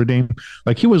went to Notre Dame,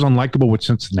 like he was unlikable with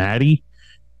Cincinnati.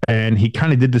 And he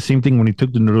kind of did the same thing when he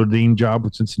took the Notre Dame job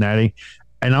with Cincinnati.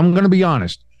 And I'm going to be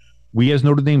honest, we as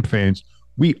Notre Dame fans,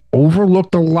 we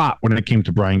overlooked a lot when it came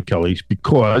to Brian Kelly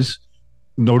because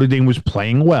Notre Dame was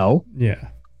playing well. Yeah.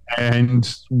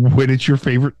 And when it's your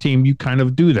favorite team, you kind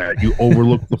of do that. You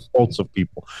overlook the faults of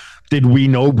people. Did we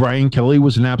know Brian Kelly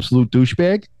was an absolute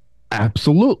douchebag?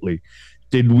 Absolutely.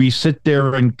 Did we sit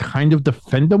there and kind of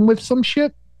defend him with some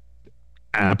shit?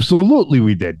 Absolutely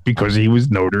we did, because he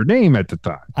was Notre Dame at the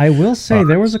time. I will say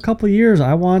there was a couple years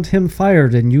I want him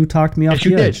fired and you talked me off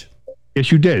the edge.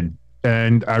 Yes, you did.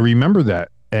 And I remember that.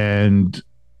 And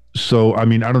so, I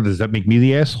mean, I don't know, does that make me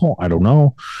the asshole? I don't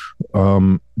know.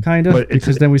 Kind of,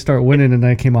 because then we start winning and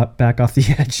I came back off the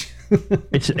edge.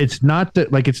 it's not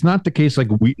that, like, it's not the case like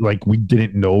we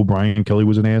didn't know Brian Kelly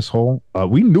was an asshole.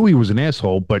 We knew he was an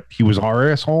asshole, but he was our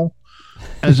asshole.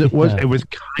 As it was, It was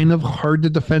kind of hard to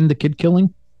defend the kid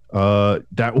killing.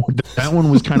 That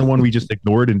one was kind of one we just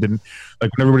ignored and didn't,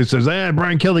 like, when everybody says,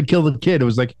 Brian Kelly killed the kid, it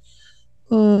was like,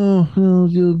 we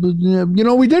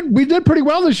did pretty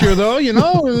well this year, though. We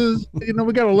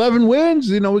got 11 wins.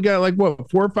 We got like 4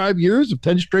 or 5 years of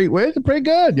 10 straight wins. Pretty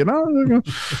good, ignore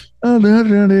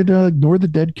the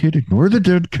dead kid. Ignore the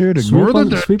dead kid.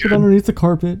 Sweep it underneath the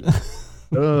carpet.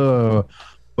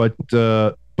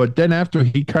 But then after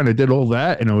he kind of did all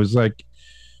that, and it was like,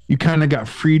 you kind of got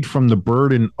freed from the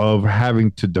burden of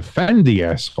having to defend the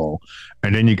asshole.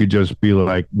 And then you could just be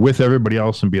like with everybody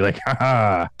else and be like,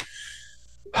 ha,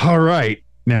 all right.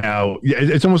 Now,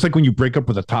 it's almost like when you break up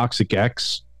with a toxic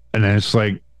ex, and then it's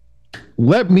like,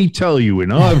 let me tell you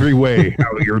in every way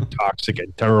how you're toxic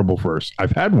and terrible first.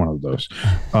 I've had one of those.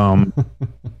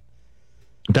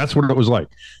 That's what it was like.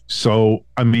 So,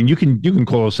 I mean, you can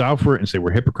call us out for it and say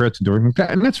we're hypocrites and doing that,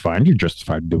 and that's fine. You're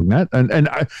justified in doing that. And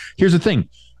here's the thing.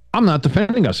 I'm not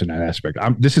defending us in that aspect.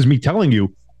 This is me telling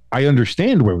you, I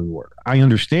understand where we were. I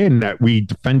understand that we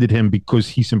defended him because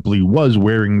he simply was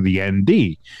wearing the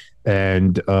ND.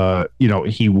 And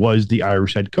he was the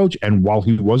Irish head coach. And while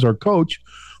he was our coach,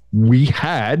 we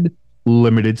had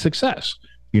limited success.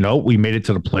 We made it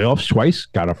to the playoffs twice,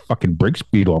 got a fucking brakes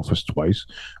beat off us twice,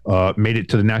 made it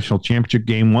to the national championship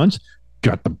game once,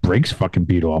 got the brakes fucking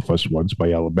beat off us once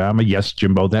by Alabama. Yes,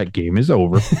 Jimbo, that game is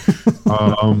over.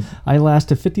 I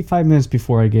lasted 55 minutes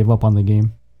before I gave up on the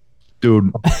game.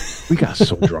 Dude, we got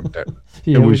so drunk that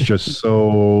it was just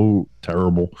so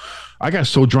terrible. I got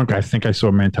so drunk, I think I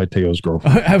saw Manti Te'o's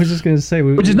girlfriend. I was just going to say.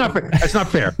 Which is not fair. That's not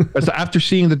fair. After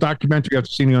seeing the documentary, after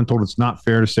seeing The Untold, it's not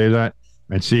fair to say that.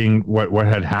 And seeing what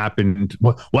had happened,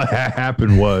 what had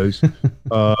happened was,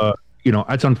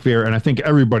 that's unfair. And I think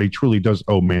everybody truly does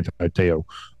owe Manti Te'o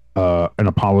an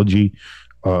apology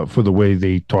for the way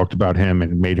they talked about him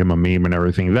and made him a meme and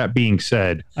everything. That being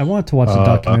said, I wanted to watch the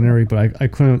documentary, but I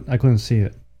couldn't see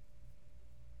it.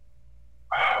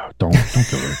 Don't do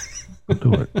it. Don't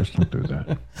do it. Just don't do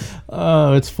that.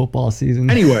 Oh, it's football season.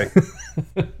 Anyway,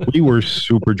 we were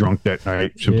super drunk that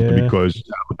night simply because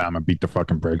Alabama beat the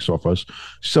fucking brakes off us.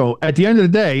 So at the end of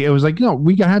the day, it was like,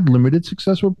 we had limited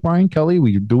success with Brian Kelly.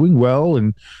 We were doing well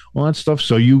and all that stuff.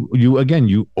 So you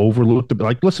overlooked it.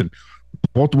 Like, listen,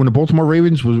 when the Baltimore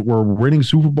Ravens were winning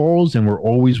Super Bowls and were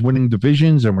always winning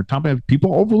divisions and we're top,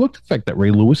 people overlooked the fact that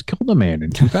Ray Lewis killed a man in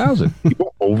 2000.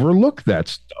 People overlook that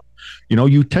stuff.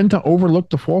 You tend to overlook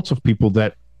the faults of people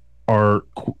that are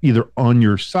either on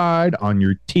your side, on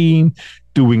your team,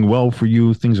 doing well for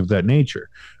you, things of that nature.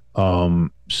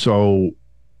 So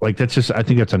like, that's just, I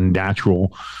think that's a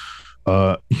natural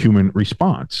human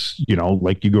response.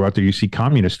 Like you go out there, you see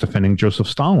communists defending Joseph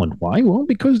Stalin. Why? Well,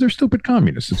 because they're stupid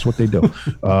communists. It's what they do.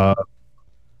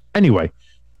 Anyway,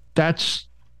 that's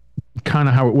kind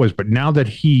of how it was. But now that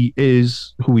he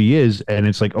is who he is, and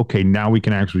it's like, okay, now we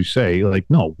can actually say, like,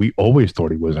 no, we always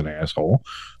thought he was an asshole,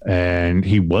 and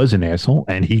he was an asshole,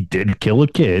 and he did kill a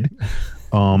kid.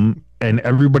 And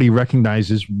everybody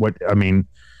recognizes what, I mean,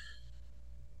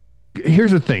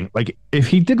 here's the thing. Like, if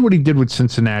he did what he did with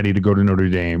Cincinnati to go to Notre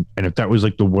Dame, and if that was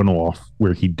like the one-off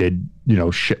where he did,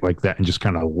 shit like that and just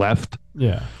kind of left.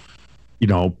 Yeah.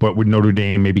 But with Notre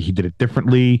Dame, maybe he did it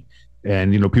differently.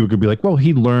 And, people could be like, well,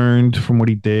 he learned from what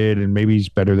he did and maybe he's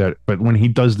better that. But when he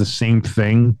does the same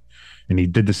thing, and he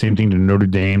did the same thing to Notre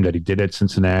Dame that he did at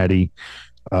Cincinnati,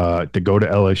 to go to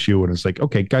LSU, and it's like,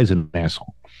 okay, guy's an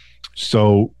asshole.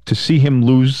 So to see him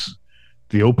lose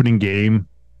the opening game,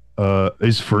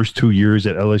 his first 2 years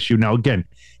at LSU. Now, again,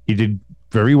 he did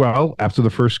very well after the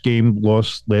first game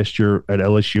loss last year at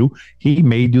LSU. He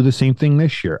may do the same thing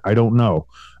this year. I don't know.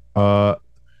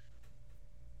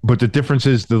 But the difference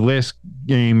is the last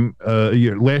game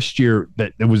last year,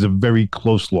 that it was a very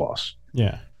close loss.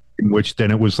 Yeah. In which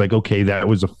then it was like, okay, that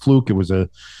was a fluke. It was a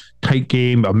tight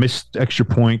game. A missed extra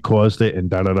point caused it,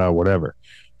 and whatever.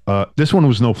 This one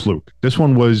was no fluke. This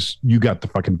one was, you got the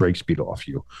fucking brakes beat off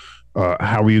you.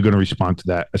 How are you going to respond to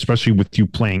that? Especially with you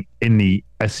playing in the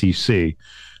SEC.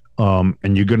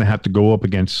 And you're going to have to go up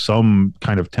against some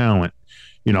kind of talent.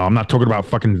 I'm not talking about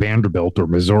fucking Vanderbilt or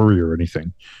Missouri or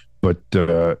anything. But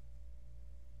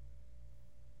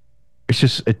it's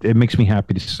just, it makes me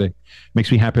happy to say. It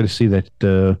makes me happy to see that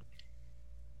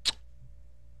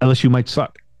LSU might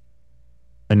suck,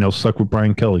 and they'll suck with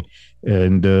Brian Kelly.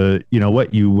 And you know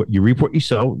what? You reap what you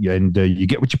sow, and you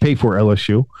get what you pay for,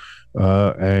 LSU.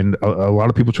 And a lot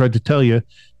of people tried to tell you,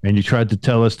 and you tried to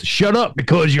tell us to shut up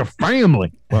because you're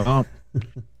family. Well,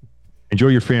 enjoy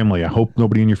your family. I hope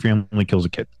nobody in your family kills a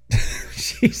kid.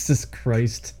 Jesus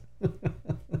Christ.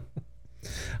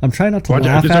 I'm trying not to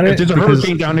laugh at it. If there's a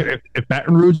hurricane down there, if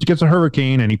Baton Rouge gets a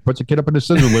hurricane and he puts a kid up in a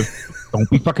scissor lift, don't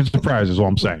be fucking surprised. Is all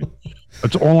I'm saying.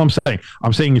 That's all I'm saying.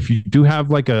 I'm saying if you do have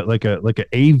like a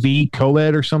AV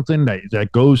co-ed or something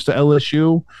that goes to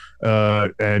LSU,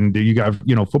 and you got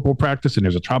football practice, and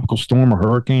there's a tropical storm or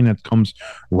hurricane that comes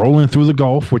rolling through the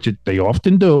Gulf, which they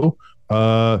often do.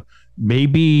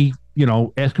 Maybe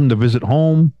ask them to visit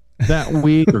home that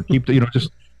week, or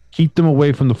just keep them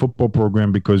away from the football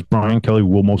program, because Brian Kelly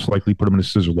will most likely put them in a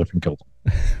scissor lift and kill them.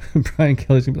 Brian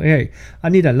Kelly's gonna be like, hey, I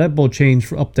need that lead bulb change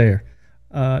for up there.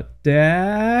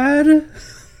 Dad?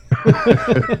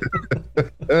 Fuck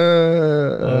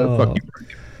you.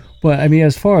 But I mean,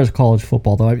 as far as college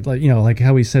football, though, like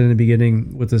how we said in the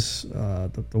beginning with this,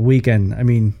 the weekend, I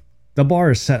mean, the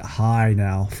bar is set high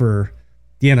now for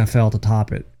the NFL to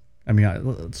top it. I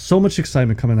mean, so much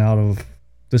excitement coming out of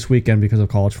this weekend because of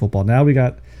college football. Now we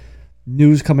got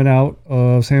news coming out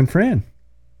of San Fran.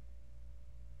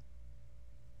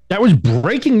 That was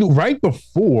breaking right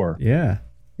before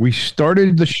we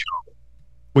started the show.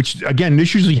 which again,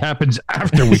 this usually happens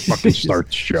after we fucking start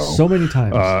the show. So many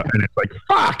times. And it's like,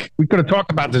 fuck, we could have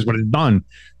talked about this, but it's done,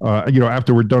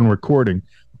 after we're done recording.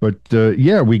 But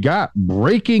yeah, we got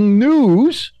breaking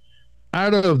news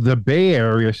out of the Bay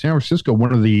Area, San Francisco,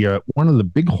 one of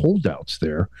the big holdouts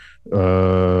there.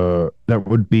 That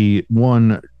would be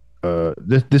one.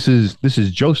 This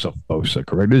is Joseph Bosa,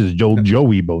 correct? This is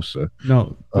Joey Bosa.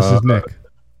 No, this is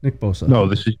Nick Bosa. No,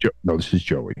 this is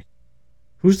Joey.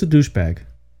 Who's the douchebag?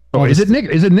 Oh, is it Nick?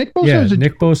 Is it Nick Bosa? Yeah, or is it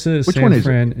Nick Bosa is which San one is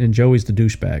Fran, and Joey's the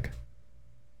douchebag.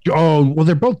 Oh, well,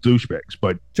 they're both douchebags,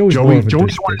 but Joey's more of a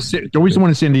Joey's douchebag. the one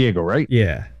in San Diego, right?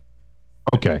 Yeah.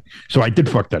 Okay, so I did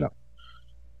fuck that up.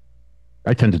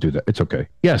 I tend to do that. It's okay.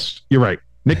 Yes, you're right.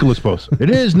 Nicholas Bosa. It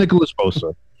is Nicholas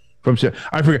Bosa from.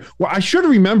 I forget. Well, I should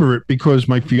remember it because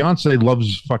my fiance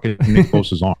loves fucking Nick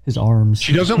Bosa's arm. His arms.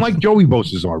 She doesn't like Joey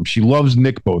Bosa's arm. She loves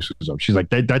Nick Bosa's arm. She's like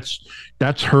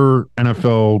that's her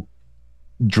NFL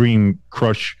dream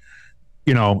crush.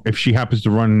 If she happens to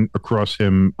run across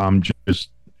him, I'm just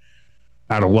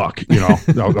out of luck.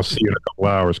 I'll see you in a couple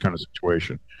hours, kind of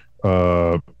situation.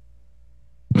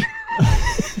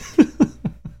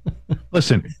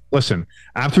 Listen.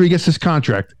 After he gets his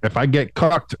contract, if I get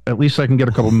cucked, at least I can get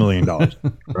a couple $1 million,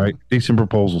 right? Decent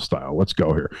proposal style. Let's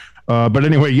go here. But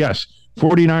anyway, yes,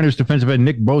 49ers defensive end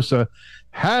Nick Bosa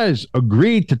has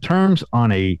agreed to terms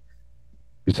on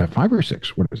is that 5 or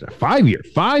 6? What is that?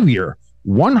 5-year,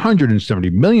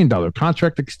 $170 million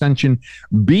contract extension,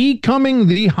 becoming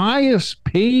the highest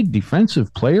paid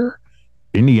defensive player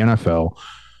in the NFL.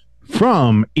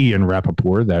 From Ian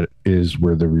Rappaport, that is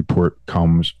where the report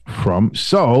comes from.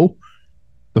 So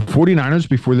the 49ers,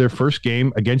 before their first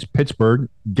game against Pittsburgh,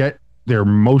 get their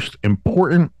most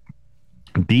important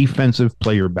defensive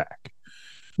player back,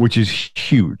 which is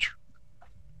huge.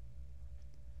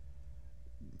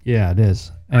 Yeah, it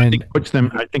is. And I think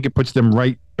it puts them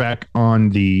right back on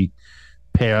the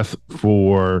path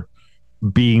for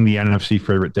being the NFC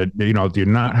favorite. That they're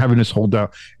not having this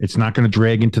holdout. It's not going to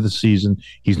drag into the season.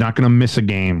 He's not going to miss a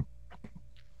game.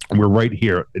 We're right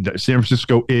here. San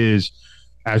Francisco is,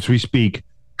 as we speak,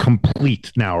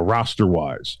 complete now, roster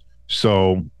wise.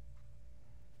 So,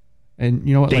 and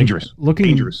you know what? Dangerous.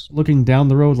 Looking down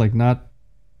the road, like not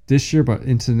this year, but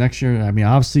into next year. I mean,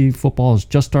 obviously, football is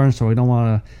just starting, so we don't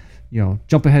want to,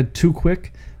 jump ahead too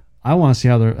quick. I want to see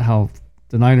how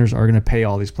the Niners are going to pay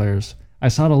all these players. I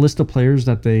saw the list of players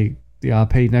that they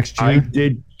pay next year. I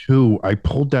did too. I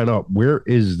pulled that up. Where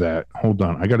is that? Hold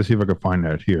on. I got to see if I can find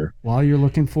that here. While you're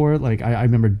looking for it, like I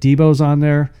remember Debo's on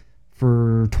there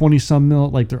for 20-some mil.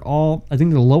 Like they're all, I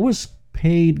think the lowest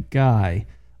paid guy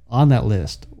on that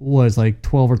list was like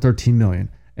 12 or 13 million.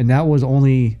 And that was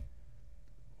only,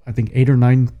 I think, 8 or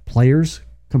 9 players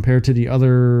compared to the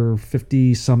other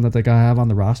 50-some that they got to have on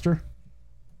the roster.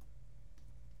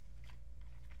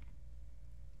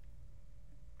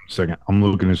 Second, I'm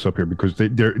looking this up here because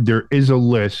there is a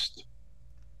list.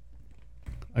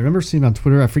 I remember seeing on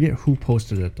Twitter. I forget who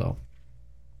posted it though.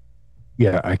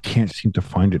 Yeah, I can't seem to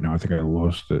find it now. I think I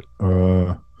lost it.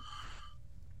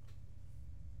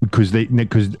 Because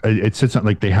it said something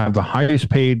like they have the highest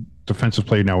paid defensive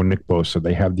player now in Nick Bosa.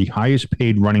 They have the highest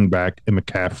paid running back in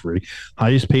McCaffrey,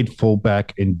 highest paid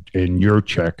fullback in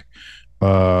Juszczyk,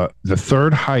 the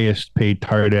third highest paid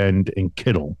tight end in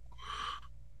Kittle.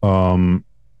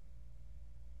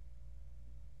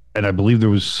 And I believe there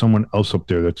was someone else up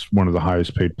there that's one of the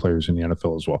highest paid players in the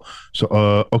NFL as well.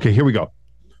 So, okay, here we go.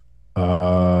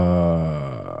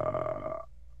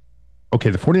 Okay,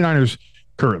 the 49ers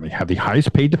currently have the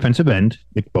highest paid defensive end,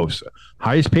 Nick Bosa,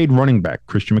 highest paid running back,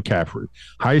 Christian McCaffrey,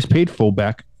 highest paid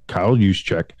fullback, Kyle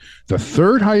Juszczyk, the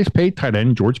third highest paid tight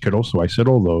end, George Kittle, so I said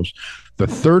all those, the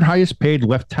third highest paid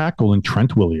left tackle in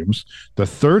Trent Williams, the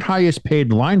third highest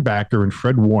paid linebacker in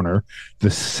Fred Warner, the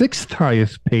sixth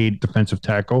highest paid defensive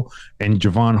tackle in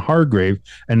Javon Hargrave,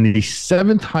 and the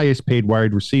seventh highest paid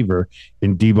wide receiver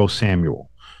in Deebo Samuel.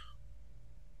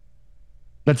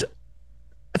 That's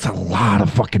a lot of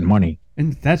fucking money.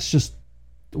 And that's just,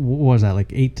 what was that,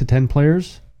 like 8 to 10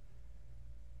 players?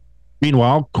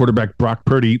 Meanwhile, quarterback Brock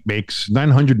Purdy makes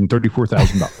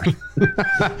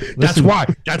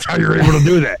 $934,000. That's how you're able to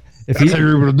do that.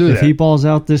 If he balls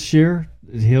out this year,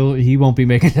 he won't be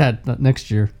making that next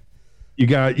year. You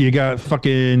got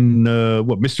fucking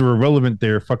Mr. Irrelevant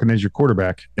there fucking as your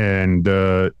quarterback, and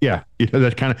that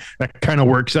kind of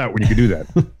works out when you can do that.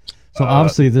 So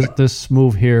obviously this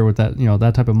move here with that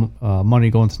that type of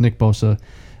money going to Nick Bosa,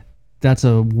 that's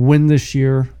a win this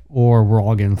year, or we're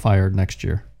all getting fired next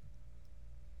year.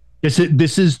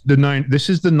 This is the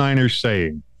Niners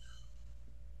saying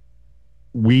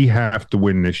we have to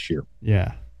win this year.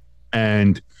 Yeah.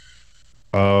 And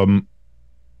The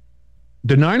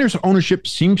Niners ownership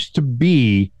seems to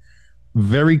be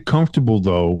very comfortable,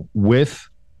 though, with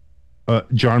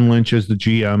John Lynch as the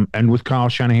GM and with Kyle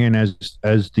Shanahan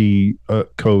as the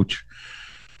coach.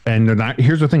 And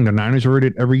here's the thing: the Niners are in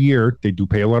it every year. They do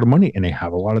pay a lot of money, and they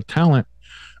have a lot of talent.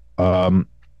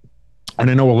 And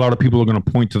I know a lot of people are going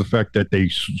to point to the fact that they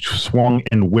swung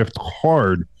and whiffed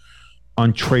hard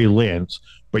on Trey Lance.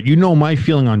 But my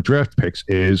feeling on draft picks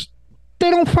is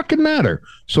they don't fucking matter.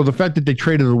 So the fact that they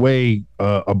traded away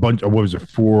a bunch of,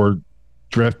 4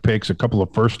 draft picks, a couple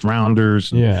of first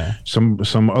rounders,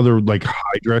 some other like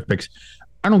high draft picks,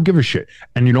 I don't give a shit.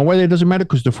 And you know why that doesn't matter?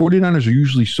 Because the 49ers are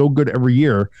usually so good every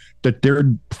year that their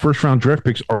first round draft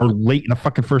picks are late in the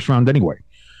fucking first round anyway.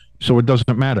 So it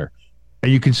doesn't matter.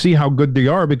 And you can see how good they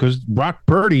are because Brock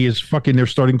Purdy is fucking their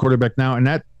starting quarterback now, and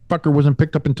that fucker wasn't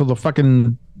picked up until the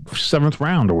fucking 7th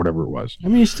round or whatever it was. I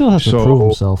mean, he still has to prove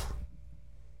himself.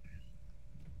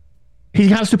 He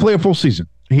has to play a full season.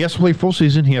 He has to play full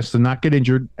season. He has to not get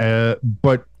injured,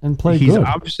 but he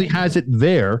obviously has it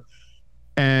there,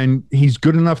 and he's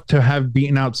good enough to have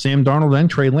beaten out Sam Darnold and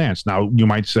Trey Lance. Now, you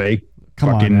might say,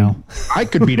 Come on now. I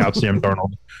could beat out Sam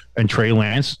Darnold and Trey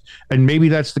Lance, and maybe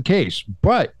that's the case.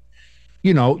 But,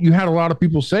 you had a lot of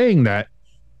people saying that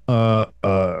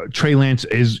Trey Lance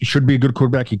should be a good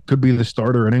quarterback. He could be the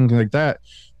starter and anything like that.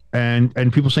 And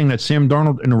people saying that Sam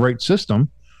Darnold in the right system,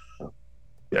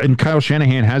 and Kyle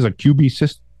Shanahan has a QB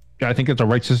system. I think it's the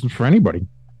right system for anybody.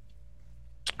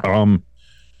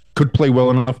 Could play well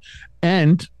enough.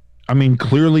 And, I mean,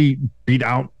 clearly beat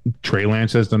out Trey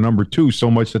Lance as the number 2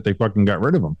 so much that they fucking got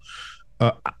rid of him.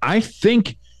 I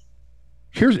think,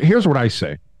 here's what I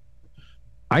say.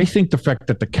 I think the fact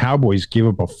that the Cowboys gave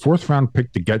up a 4th-round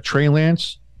pick to get Trey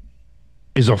Lance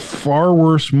is a far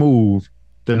worse move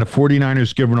than the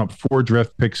 49ers giving up 4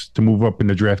 draft picks to move up in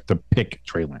the draft to pick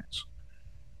Trey Lance.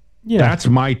 Yeah. That's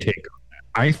my take on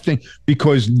that. I think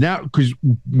because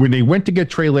when they went to get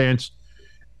Trey Lance,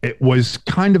 it was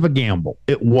kind of a gamble.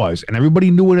 It was. And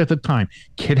everybody knew it at the time.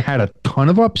 Kid had a ton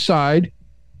of upside.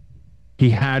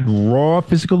 He had raw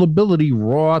physical ability,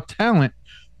 raw talent,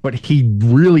 but he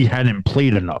really hadn't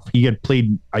played enough. He had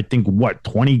played, I think,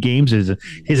 20 games his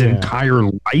entire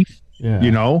life,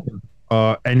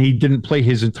 and he didn't play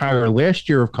his entire last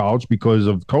year of college because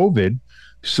of COVID.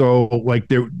 So, like,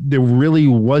 there really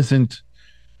wasn't,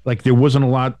 there wasn't a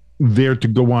lot there to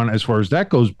go on as far as that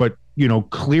goes. But,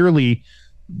 clearly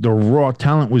the raw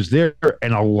talent was there,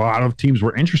 and a lot of teams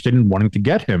were interested in wanting to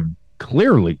get him,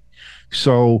 clearly.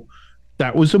 So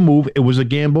that was a move. It was a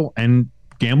gamble, and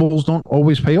gambles don't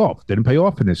always pay off. Didn't pay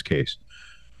off in this case.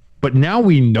 But now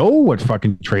we know what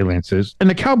fucking Trey Lance is, and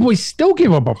the Cowboys still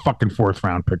gave up a fucking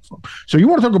 4th-round pick for him. So you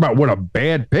want to talk about what a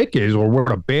bad pick is or what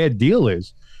a bad deal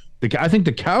is? I think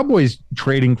the Cowboys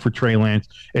trading for Trey Lance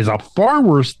is a far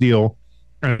worse deal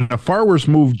and a far worse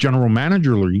move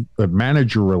managerally.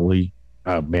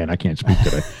 Man, I can't speak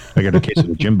today. I got a case of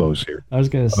the Jimbos here. I was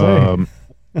going to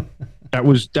say.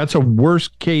 That's a worse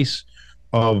case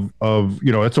of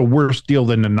it's a worse deal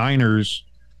than the Niners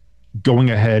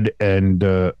going ahead and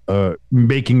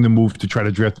making the move to try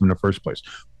to draft them in the first place.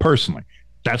 Personally,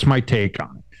 that's my take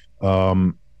on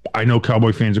it. I know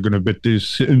Cowboy fans are going to bit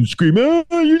this and scream,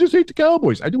 you just hate the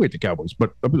Cowboys. I do hate the Cowboys,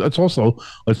 but that's also,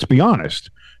 let's be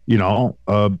honest,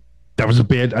 that was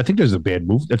I think there's a bad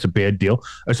move. That's a bad deal,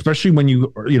 especially when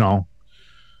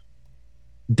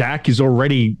Dak is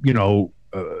already,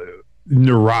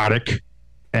 neurotic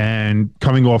and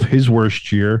coming off his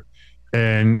worst year,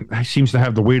 and he seems to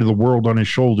have the weight of the world on his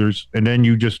shoulders. And then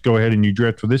you just go ahead and you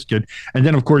draft for this kid. And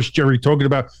then, of course, Jerry talking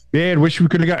about, man, wish we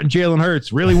could have gotten Jalen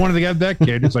Hurts. Really wanted to get that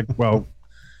kid. It's like, well,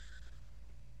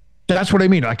 that's what I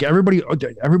mean. Like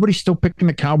everybody's still picking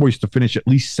the Cowboys to finish at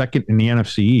least 2nd in the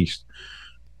NFC East.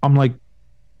 I'm like,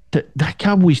 that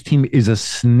Cowboys team is a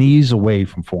sneeze away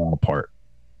from falling apart.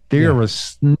 They are a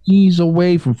sneeze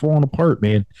away from falling apart,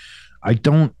 man. I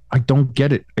don't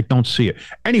get it. I don't see it.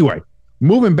 Anyway,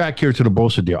 moving back here to the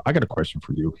Bosa deal, I got a question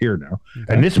for you here now.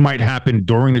 Okay. And this might happen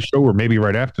during the show or maybe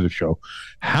right after the show.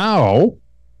 How,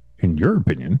 in your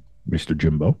opinion, Mr.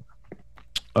 Jimbo,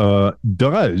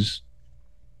 does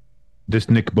this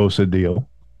Nick Bosa deal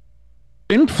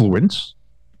influence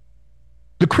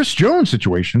the Chris Jones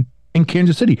situation in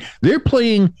Kansas City? They're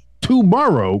playing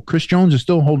tomorrow. Chris Jones is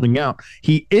still holding out.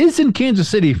 He is in Kansas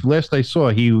City. Last I saw,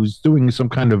 he was doing some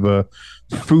kind of a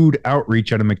food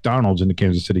outreach at a McDonald's in the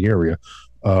Kansas City area.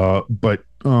 But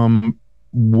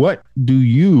what do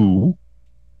you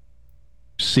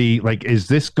see, like, is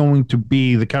this going to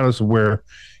be the catalyst where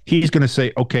he's going to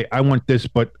say, okay, I want this,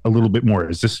 but a little bit more?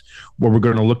 Is this what we're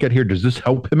going to look at here? Does this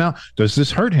help him out? Does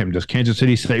this hurt him? Does Kansas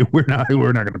City say we're not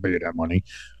going to pay you that money?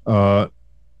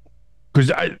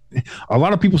 Because a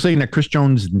lot of people saying that Chris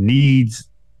Jones needs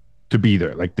to be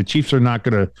there. Like, the Chiefs are not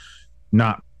going to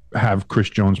not have Chris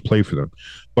Jones play for them.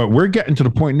 But we're getting to the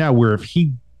point now where if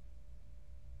he,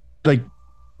 like,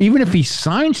 even if he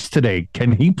signs today,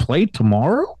 can he play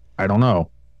tomorrow? I don't know.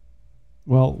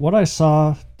 Well, what I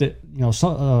saw, that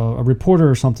a reporter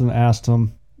or something asked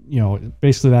him,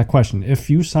 basically that question: if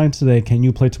you sign today, can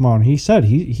you play tomorrow? And he said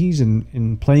he's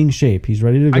in playing shape. He's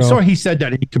ready to go. I saw he said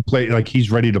that he could play, like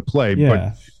he's ready to play.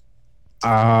 Yeah.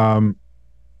 But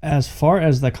as far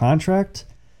as the contract,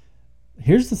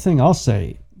 here's the thing I'll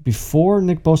say. Before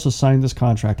Nick Bosa signed this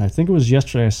contract, I think it was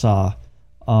yesterday I saw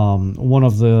one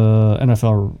of the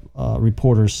NFL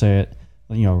reporters say it,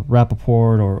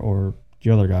 Rappaport or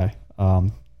the other guy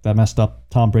that messed up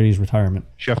Tom Brady's retirement.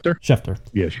 Schefter.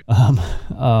 Yes.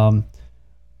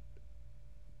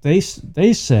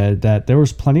 They said that there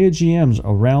was plenty of GMs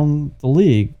around the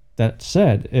league that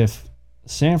said if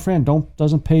San Fran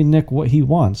doesn't pay Nick what he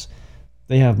wants,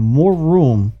 they have more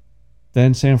room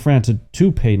than San Fran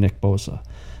to pay Nick Bosa.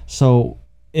 So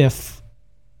if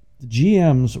the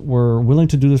GMs were willing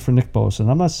to do this for Nick Bosa, and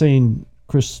I'm not saying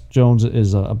Chris Jones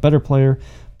is a better player,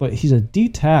 but he's a D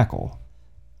tackle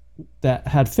that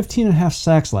had 15.5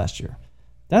 sacks last year.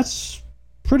 That's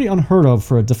pretty unheard of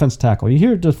for a defense tackle. You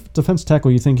hear defense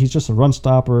tackle, you think he's just a run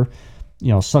stopper,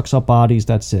 sucks up bodies,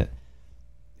 that's it.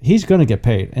 He's going to get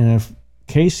paid. And if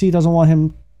KC doesn't want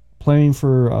him playing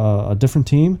for a different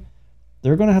team,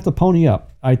 they're going to have to pony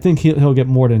up. I think he'll get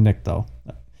more than Nick, though.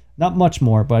 Not much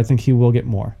more, but I think he will get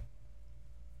more.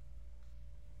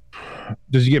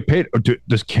 Does he get paid, or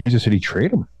does Kansas City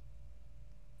trade him?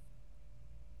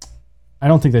 I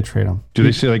don't think they trade him. Do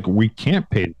they say, like, we can't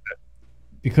pay that?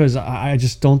 Because I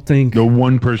just don't think the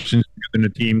one person's in the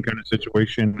team kind of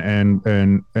situation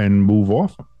and move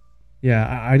off him.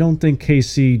 Yeah, I don't think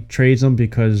KC trades him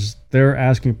because their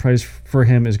asking price for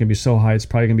him is going to be so high. It's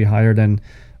probably going to be higher than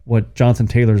what Jonathan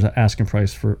Taylor's asking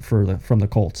price from the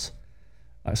Colts.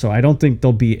 So I don't think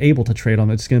they'll be able to trade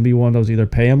him. It's going to be one of those, either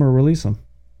pay him or release him.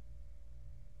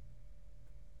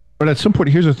 But at some point,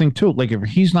 here's the thing too. Like, if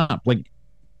he's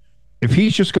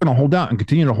just going to hold out and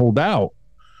continue to hold out,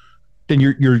 then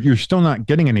you're still not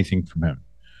getting anything from him.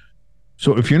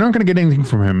 So if you're not going to get anything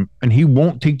from him, and he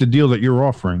won't take the deal that you're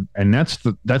offering, and that's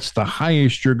the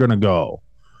highest you're going to go,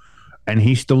 and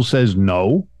he still says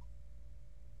no,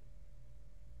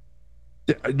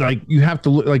 like, you have to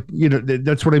look, like,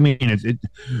 that's what I mean.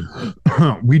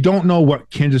 We don't know what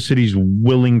Kansas City's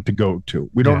willing to go to.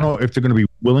 We don't know if they're going to be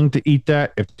willing to eat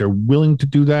that, if they're willing to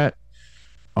do that.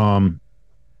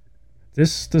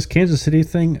 This Kansas City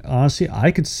thing, honestly,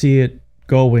 I could see it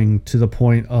going to the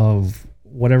point of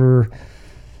whatever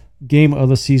game of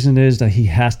the season is that he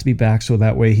has to be back, so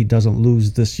that way he doesn't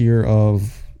lose this year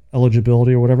of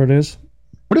eligibility or whatever it is.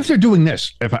 What if they're doing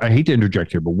this? If I hate to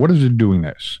interject here, but what if they're doing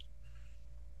this?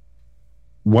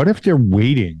 What if they're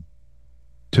waiting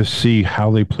to see how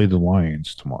they play the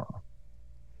Lions tomorrow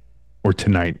or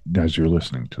tonight as you're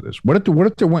listening to this? What if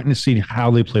they're waiting to see how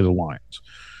they play the Lions?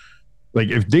 Like,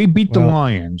 if they beat the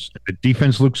Lions, the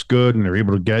defense looks good and they're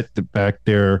able to get back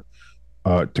there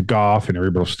to Goff and they're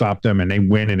able to stop them and they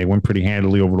win pretty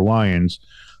handily over the Lions,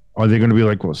 are they going to be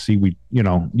like, well, see,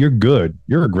 you're good.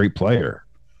 You're a great player,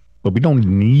 but we don't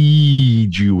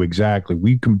need you exactly.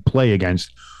 We can play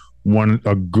against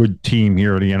a good team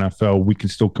here in the NFL. We can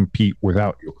still compete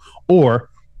without you. Or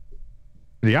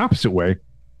the opposite way,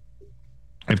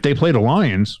 if they play the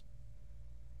Lions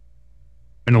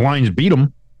and the Lions beat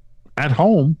them at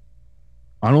home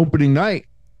on opening night,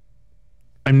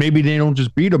 and maybe they don't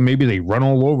just beat them, maybe they run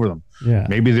all over them. Yeah.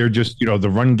 Maybe they're just, the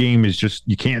run game is just,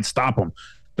 you can't stop them.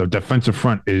 The defensive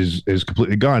front is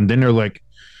completely gone. Then they're like,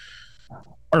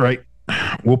 all right,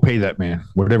 we'll pay that man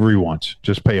whatever he wants.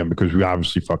 Just pay him because we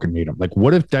obviously fucking need him. Like,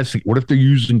 what if they're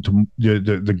using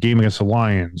the game against the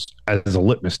Lions as a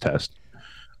litmus test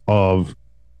of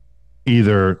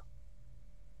either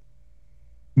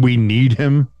we need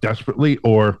him desperately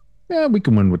or we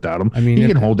can win without him. I mean, he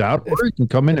can hold out, or he can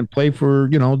come in and play for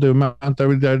the amount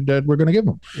that we're going to give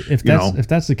him. If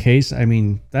that's the case, I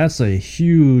mean, that's a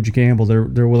huge gamble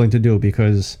they're willing to do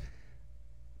because,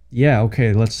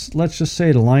 let's just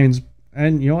say the Lions.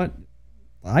 And you know what?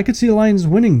 I could see the Lions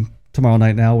winning tomorrow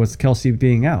night now with Kelsey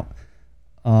being out.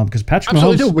 Because Patrick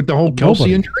Mahomes... Absolutely, with the whole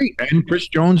Kelsey injury and Chris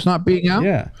Jones not being out.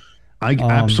 Yeah.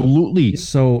 Absolutely.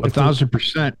 So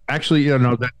 1,000%. Actually,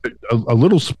 that's a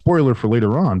little spoiler for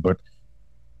later on, but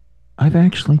I've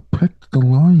actually picked the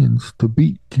Lions to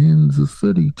beat Kansas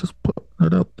City. Just putting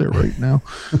it out there right now.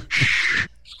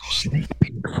 Sneak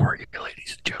peek for you,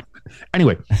 ladies and gentlemen.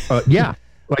 Anyway, yeah,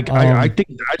 like I think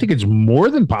it's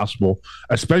more than possible,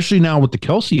 especially now with the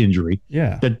Kelsey injury.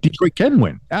 Yeah, that Detroit can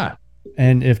win. Yeah,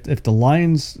 and if the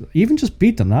Lions even just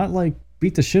beat them, not like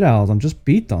beat the shit out of them, just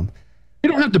beat them.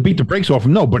 You don't have to beat the brakes off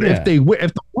them, no. But if the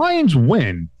Lions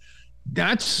win,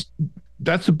 that's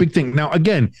a big thing. Now,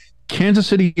 again, Kansas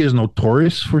City is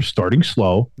notorious for starting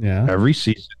slow. Yeah, every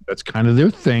season that's kind of their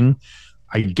thing.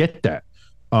 I get that.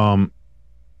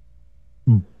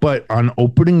 But on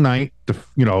opening night, it's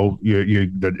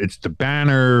the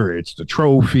banner, it's the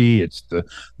trophy, it's the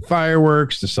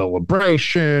fireworks, the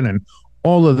celebration, and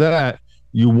all of that.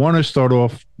 You want to start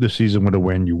off the season with a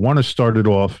win. You want to start it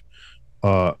off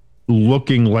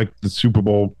looking like the Super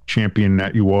Bowl champion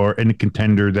that you are and the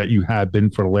contender that you have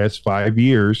been for the last 5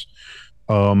 years.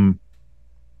 You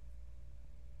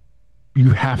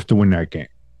have to win that game.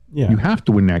 Yeah, you have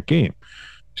to win that game.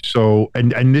 So,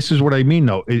 and this is what I mean,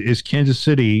 though, is Kansas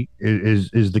City,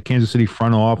 is the Kansas City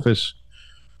front office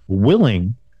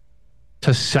willing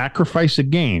to sacrifice a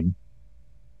game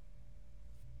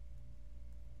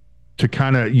to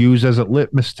kind of use as a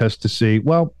litmus test to see,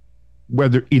 well,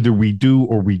 whether either we do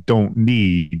or we don't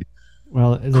need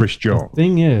Chris Jones. The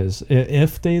thing is,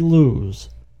 if they lose,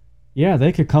 yeah,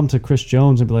 they could come to Chris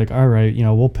Jones and be like, all right,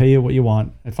 we'll pay you what you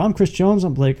want. If I'm Chris Jones,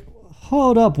 I'm like,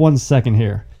 hold up 1 second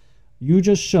here. You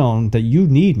just shown that you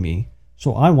need me,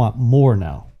 so I want more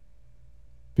now.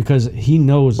 Because he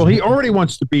knows. Well, he already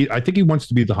wants to be. I think he wants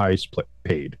to be the highest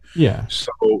paid. Yeah.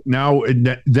 So now,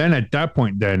 then at that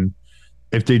point, then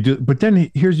if they do, but then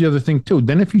here's the other thing too.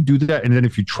 Then if you do that, and then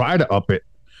if you try to up it,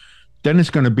 then it's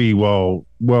going to be well.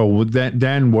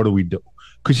 Then what do we do?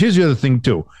 Because here's the other thing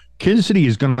too. Kansas City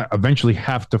is going to eventually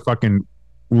have to fucking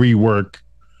rework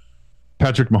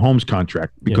Patrick Mahomes'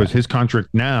 contract because his contract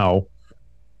now.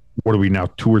 What are we now?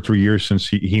 2 or 3 years since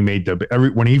he made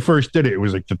when he first did it, it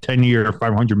was like the 10-year,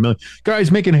 $500 million.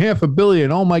 Guy's making $500 million.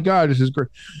 Oh my God, this is great.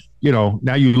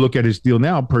 Now you look at his deal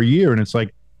now per year, and it's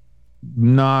like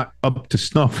not up to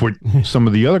snuff with some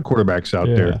of the other quarterbacks out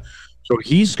there. So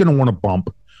he's going to want to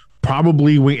bump.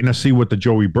 Probably waiting to see what the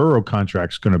Joey Burrow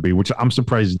contract's going to be, which I'm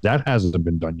surprised that hasn't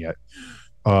been done yet.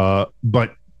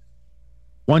 But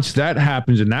once that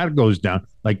happens and that goes down,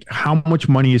 like how much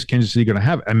money is Kansas City going to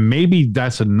have? And maybe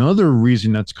that's another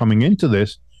reason that's coming into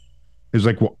this is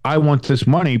like, well, I want this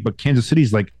money, but Kansas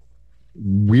City's like,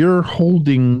 we're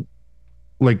holding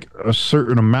like a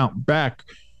certain amount back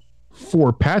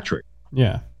for Patrick.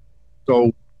 Yeah.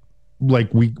 So like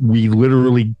we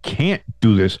literally can't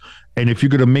do this. And if you're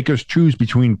going to make us choose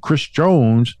between Chris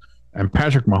Jones and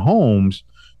Patrick Mahomes,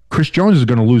 Chris Jones is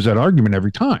going to lose that argument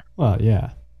every time. Well, yeah.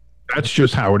 That's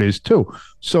just how it is too.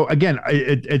 So again,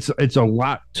 it's a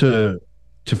lot to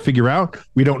figure out.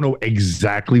 We don't know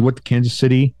exactly what the Kansas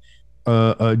City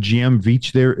GM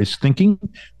Veach there is thinking.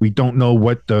 We don't know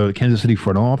what the Kansas City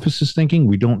front office is thinking.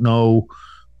 We don't know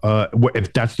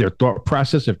if that's their thought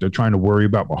process. If they're trying to worry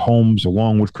about Mahomes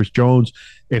along with Chris Jones,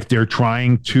 if they're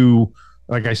trying to,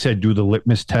 like I said, do the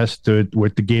litmus test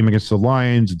with the game against the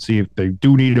Lions and see if they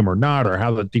do need him or not, or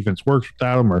how the defense works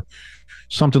without him, or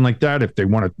something like that. If they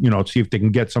want to, see if they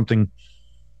can get something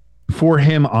for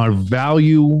him on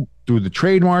value through the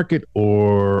trade market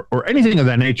or anything of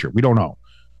that nature. We don't know.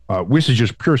 This is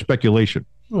just pure speculation.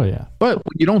 Oh yeah. But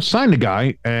you don't sign the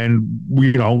guy, and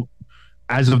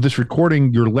as of this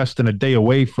recording, you're less than a day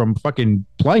away from fucking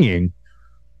playing.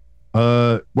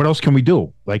 What else can we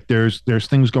do? Like there's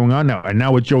things going on now, and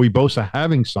now with Joey Bosa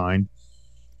having signed,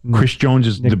 Chris Jones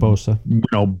is Nick Bosa,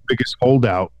 biggest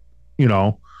holdout.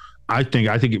 I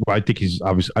think he's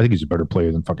obviously. I think he's a better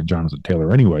player than fucking Jonathan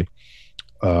Taylor anyway.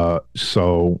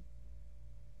 So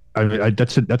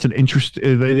that's an interest.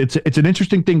 It's an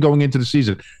interesting thing going into the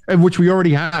season, and which we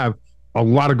already have a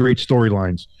lot of great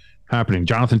storylines happening.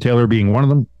 Jonathan Taylor being one of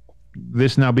them.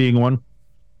 This now being one.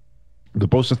 The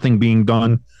Bosa thing being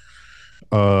done.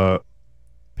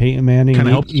 Peyton Manning,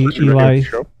 Eli,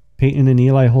 Peyton and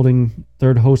Eli holding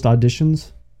third host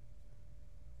auditions.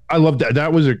 I love that.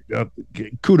 That was a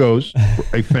kudos,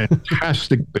 a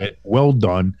fantastic bit. Well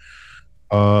done.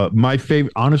 My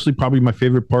favorite, honestly, probably my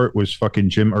favorite part was fucking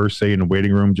Jim Irsay in the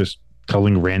waiting room just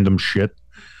telling random shit.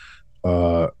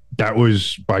 That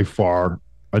was by far,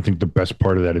 I think, the best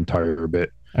part of that entire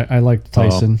bit. I liked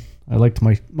Tyson. I liked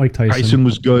Mike Tyson. Tyson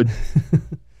was good.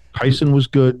 Tyson was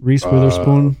good. Reese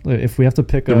Witherspoon. If we have to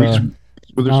pick a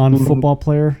non-football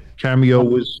player, cameo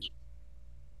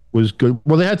was good.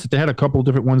 Well, they had a couple of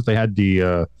different ones. They had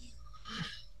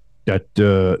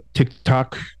that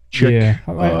TikTok chick. Yeah,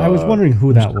 I was wondering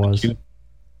who that was.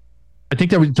 I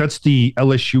think that's the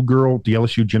LSU girl, the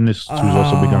LSU gymnast who's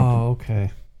also big on. Oh,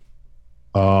 okay.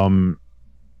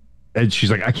 And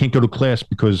she's like, I can't go to class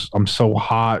because I'm so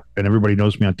hot and everybody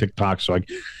knows me on TikTok. So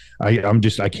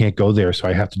I can't go there. So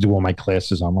I have to do all my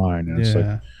classes online. And it's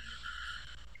like,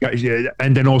 yeah.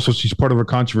 And then also she's part of a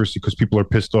controversy because people are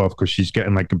pissed off because she's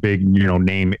getting like a big,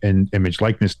 name and image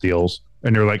likeness deals.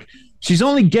 And they're like, she's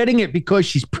only getting it because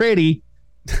she's pretty.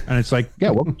 And it's like, yeah,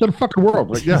 welcome to the fucking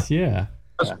world. Like, yeah. Yeah.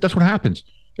 That's what happens.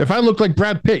 If I looked like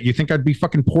Brad Pitt, you think I'd be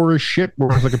fucking poor as shit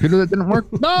where I was like a computer that didn't work?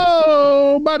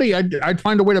 No, buddy. I'd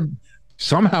find a way to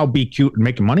somehow be cute and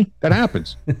making money. That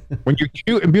happens. When you're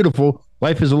cute and beautiful,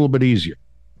 life is a little bit easier.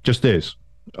 Just is.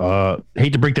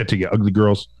 Hate to break that to you, ugly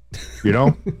girls.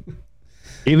 Even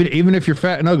if you're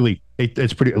fat and ugly,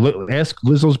 it's pretty. Ask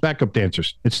Lizzo's backup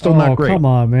dancers. It's still not great. Come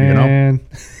on, man.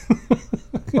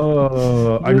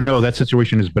 I know that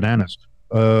situation is bananas.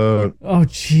 Oh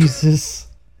Jesus.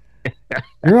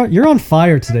 You're on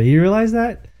fire today. You realize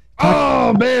that?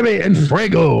 Oh, baby, and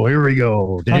Fuego. Here we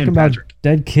go. Talking about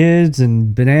dead kids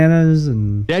and bananas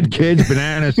and dead kids,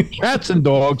 bananas, cats and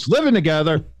dogs living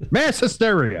together. Mass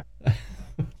hysteria.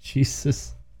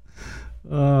 Jesus.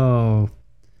 Oh,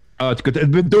 it's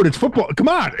good. Dude, it's football. Come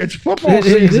on. It's football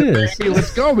season. It is. Baby.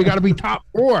 Let's go. We got to be top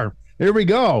 4. Here we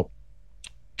go.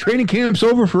 Training camp's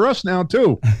over for us now,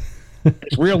 too.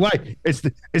 It's real life.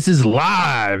 This is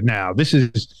live now. This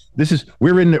is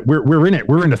we're in it. We're in it.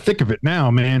 We're in the thick of it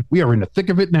now, man. We are in the thick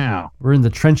of it now. We're in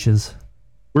the trenches.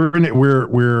 We're in it.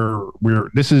 We're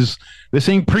this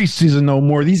ain't preseason no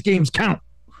more. These games count.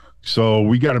 So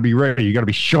we got to be ready. You got to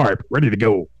be sharp, ready to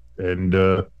go, and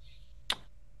got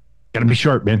to be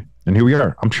sharp, man. And here we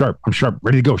are. I'm sharp,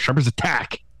 ready to go. Sharp as a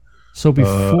tack. So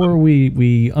before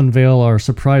we unveil our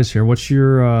surprise here, what's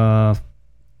your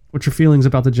feelings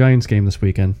about the Giants game this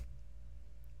weekend?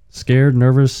 Scared,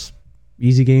 nervous,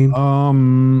 easy game?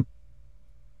 I'm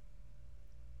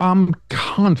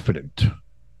confident.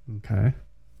 Okay.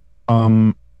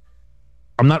 I'm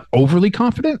not overly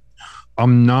confident.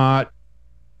 I'm not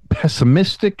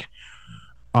pessimistic.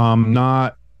 I'm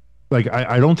not like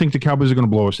I don't think the Cowboys are going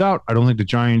to blow us out. I don't think the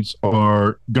Giants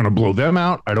are going to blow them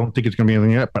out. I don't think it's going to be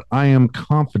anything yet, but I am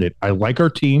confident. I like our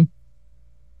team.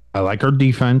 I like our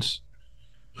defense.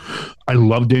 I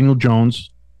love Daniel Jones.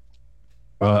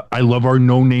 I love our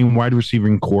no-name wide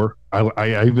receiving core.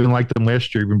 I even liked them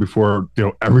last year, even before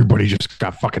everybody just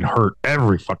got fucking hurt.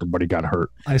 Every fucking buddy got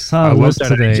hurt. I saw a list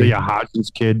today. Isaiah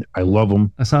Hodgins kid. I love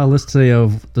him. I saw a list today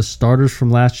of the starters from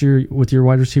last year with your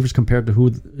wide receivers compared to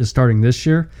who is starting this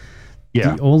year.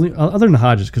 Yeah. The only other than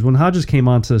Hodges, because when Hodges came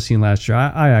onto the scene last year,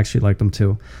 I actually liked him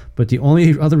too. But the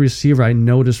only other receiver I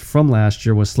noticed from last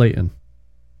year was Slayton.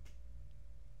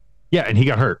 Yeah, and he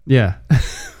got hurt. Yeah,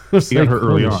 he got hurt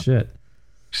early on. Shit.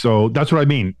 So that's what I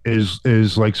mean. Is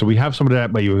like, so we have some of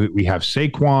that, but we have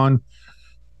Saquon.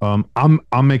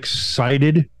 I'm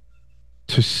excited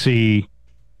to see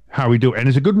how we do, and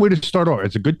it's a good way to start off.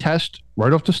 It's a good test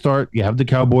right off the start. You have the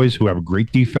Cowboys, who have a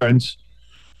great defense.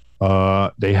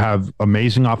 They have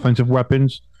amazing offensive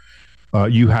weapons.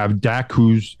 You have Dak,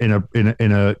 who's in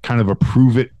a kind of a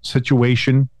prove it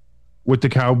situation with the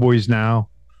Cowboys now,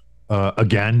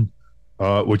 again.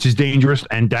 Which is dangerous,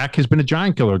 and Dak has been a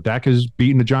giant killer. Dak has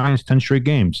beaten the Giants 10 straight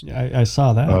games. Yeah, I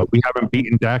saw that. We haven't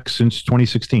beaten Dak since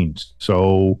 2016.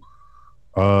 So,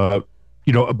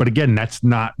 but again, that's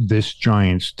not this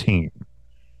Giants team,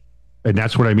 and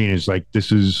that's what I mean. Is like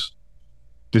this is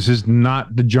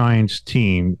not the Giants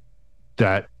team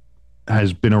that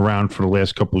has been around for the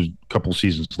last couple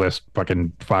seasons, last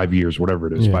fucking 5 years, whatever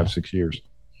it is, 5-6 years.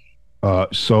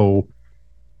 So,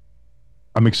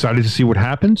 I'm excited to see what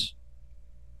happens.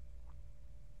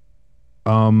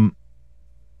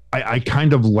 I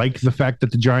kind of like the fact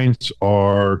that the Giants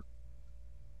are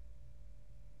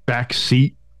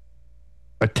backseat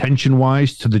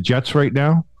attention-wise to the Jets right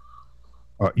now.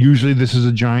 Usually this is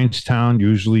a Giants town.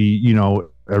 Usually,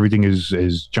 everything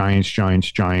is Giants.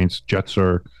 Jets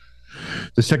are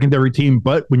the secondary team.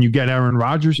 But when you get Aaron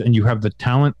Rodgers and you have the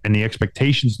talent and the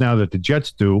expectations now that the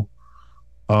Jets do,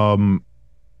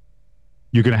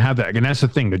 you're going to have that. And that's the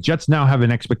thing. The Jets now have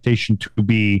an expectation to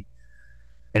be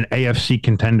an AFC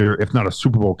contender, if not a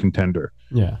Super Bowl contender.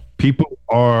 Yeah. People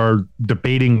are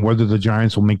debating whether the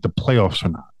Giants will make the playoffs or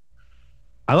not.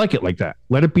 I like it like that.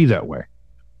 Let it be that way.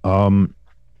 And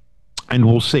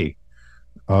we'll see.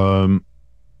 The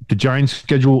Giants'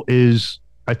 schedule is,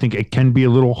 I think it can be a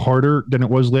little harder than it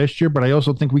was last year, but I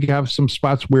also think we have some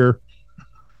spots where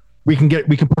we can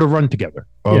put a run together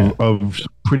of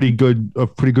pretty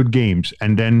good games.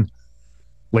 And then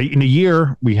late in the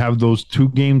year, we have those 2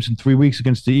 games in 3 weeks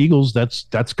against the Eagles. That's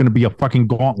going to be a fucking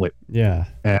gauntlet. Yeah.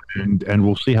 And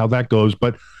we'll see how that goes.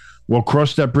 But we'll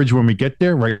cross that bridge when we get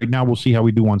there. Right now, we'll see how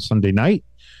we do on Sunday night.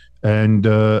 And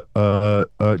to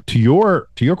your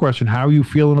question, how are you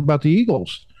feeling about the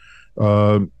Eagles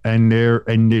and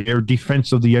their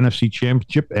defense of the NFC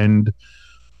Championship and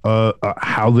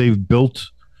how they've built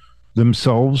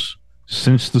themselves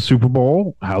since the Super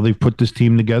Bowl, how they've put this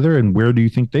team together, and where do you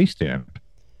think they stand?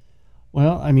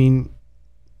 Well, I'm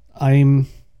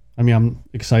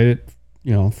excited,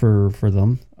 for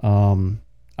them.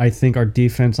 I think our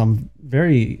defense, I'm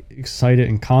very excited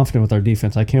and confident with our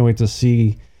defense. I can't wait to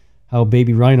see how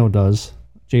Baby Rhino does,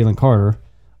 Jalen Carter.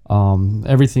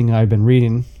 Everything I've been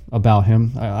reading about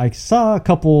him, I saw a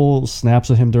couple snaps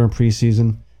of him during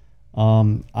preseason.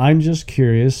 I'm just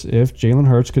curious if Jalen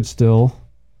Hurts could still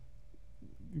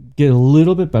get a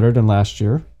little bit better than last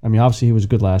year. I mean, obviously he was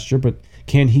good last year, but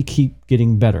can he keep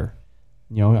getting better?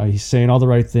 He's saying all the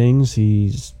right things.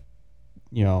 He's,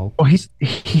 Well,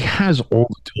 he has all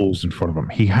the tools in front of him.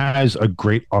 He has a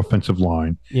great offensive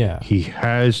line. Yeah. He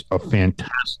has a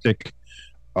fantastic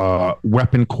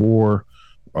weapon core,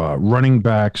 running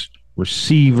backs,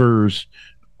 receivers.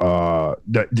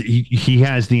 That he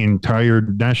has the entire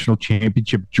national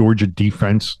championship Georgia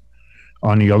defense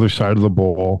on the other side of the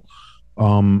ball.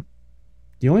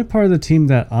 The only part of the team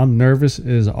that I'm nervous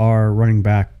is our running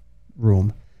back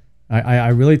room. I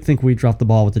really think we dropped the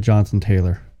ball with the Jonathan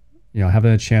Taylor.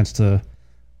 Having a chance to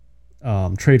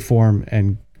trade for him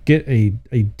and get a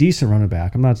decent running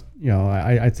back. I'm not,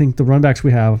 I think the running backs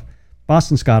we have,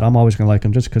 Boston Scott, I'm always going to like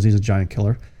him just because he's a giant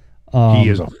killer. He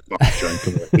is a fucking giant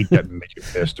killer. I hate that midget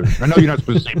bastard. I know you're not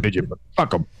supposed to say midget, but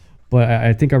fuck him. But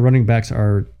I think our running backs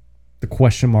are the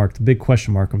big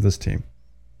question mark of this team.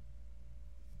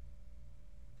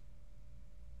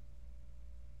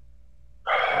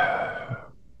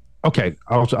 Okay,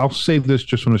 I'll save this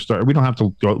just from the start. We don't have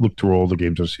to look through all the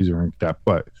games of the season or like that.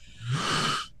 But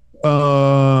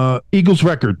Eagles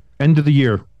record, end of the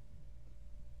year,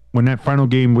 when that final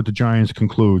game with the Giants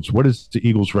concludes, what is the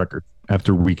Eagles record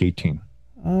after Week 18?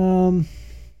 All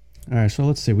right, so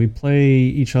let's see. We play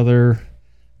each other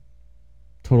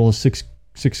total of six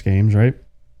games, right,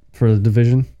 for the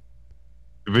division?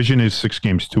 Division is 6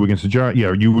 games, 2 against the Giants.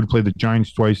 Yeah, you would play the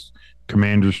Giants twice,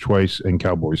 Commanders twice, and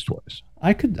Cowboys twice.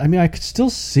 I could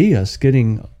still see us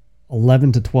getting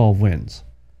 11 to 12 wins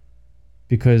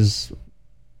because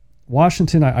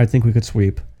Washington, I think we could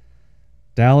sweep.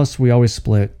 Dallas, we always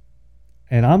split.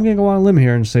 And I'm going to go on a limb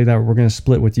here and say that we're going to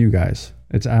split with you guys.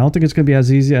 I don't think it's going to be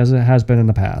as easy as it has been in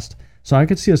the past. So I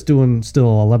could see us doing still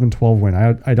 11-12 win.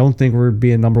 I don't think we're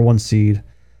being number 1 seed.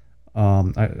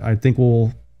 I think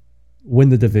we'll win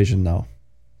the division, though.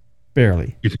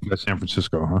 Barely. You think that's San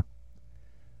Francisco, huh?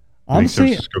 San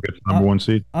Francisco gets the number 1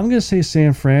 seed? I'm going to say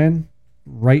San Fran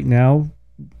right now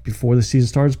before the season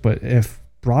starts. But if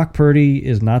Brock Purdy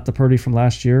is not the Purdy from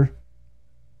last year,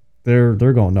 they're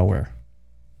going nowhere.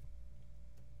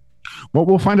 Well,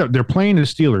 we'll find out. They're playing the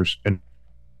Steelers, and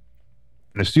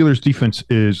the Steelers' defense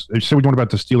is. So we don't know about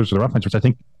the Steelers or their offense, which I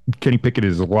think Kenny Pickett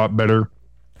is a lot better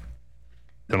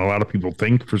than a lot of people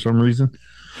think for some reason.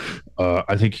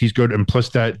 I think he's good, and plus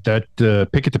that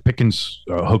Pickett to Pickens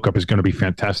hookup is going to be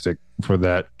fantastic for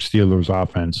that Steelers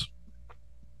offense.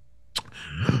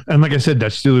 And like I said,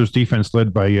 that Steelers defense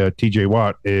led by T.J.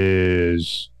 Watt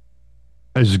is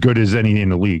as good as any in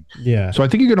the league. Yeah. So I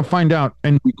think you're going to find out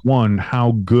in Week 1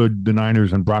 how good the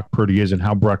Niners and Brock Purdy is, and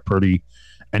how Brock Purdy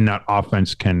and that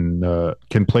offense can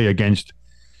play against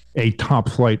a top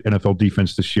flight NFL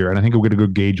defense this year. And I think we'll get a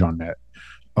good gauge on that.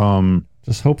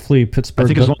 Just hopefully Pittsburgh. I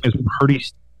think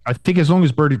as long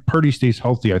as Purdy stays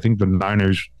healthy, I think the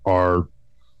Niners are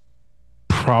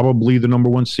probably the number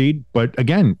 1 seed. But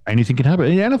again, anything can happen.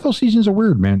 The NFL seasons are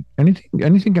weird, man.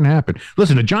 Anything can happen.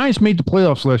 Listen, the Giants made the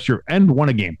playoffs last year and won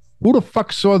a game. Who the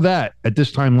fuck saw that at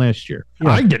this time last year? Yeah.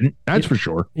 I didn't. That's for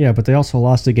sure. Yeah, but they also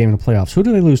lost a game in the playoffs. Who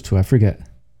did they lose to? I forget.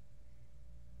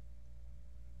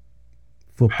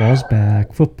 Football's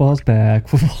back. Football's back.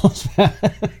 Football's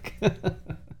back.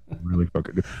 Really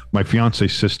fucking good. My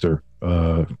fiance's sister,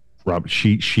 Rob,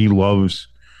 she loves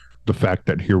the fact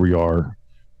that here we are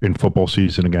in football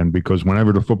season again, because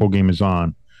whenever the football game is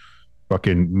on,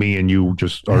 fucking me and you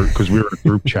just are, because we were in a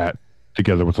group chat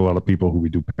together with a lot of people who we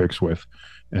do picks with,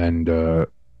 and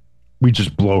we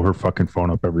just blow her fucking phone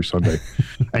up every Sunday.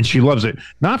 And she loves it.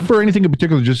 Not for anything in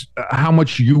particular, just how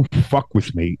much you fuck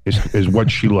with me is what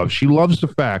she loves. She loves the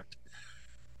fact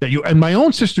that you, and my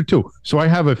own sister too. So I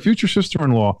have a future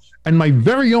sister-in-law and my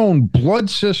very own blood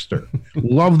sister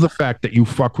love the fact that you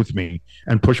fuck with me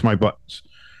and push my buttons,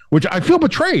 which I feel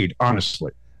betrayed,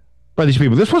 honestly. by these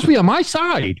people. They're supposed to be on my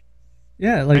side,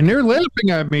 Yeah, like and they're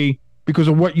laughing at me because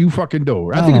of what you fucking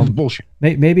do. I think it's bullshit.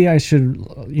 maybe I should,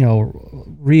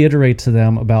 reiterate to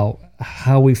them about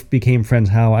how we became friends,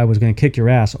 how I was going to kick your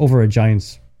ass over a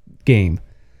Giants game.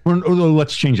 Or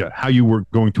let's change that. How you were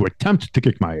going to attempt to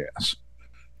kick my ass.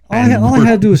 All I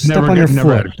had to do was step on your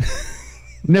foot.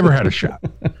 Never had a shot.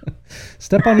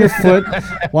 Step on your foot,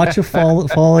 watch you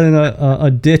fall in a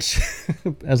ditch,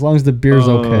 as long as the beer's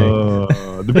okay.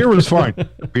 The beer was fine.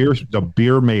 The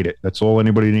beer made it. That's all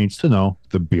anybody needs to know.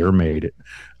 The beer made it.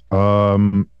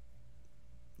 So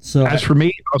as for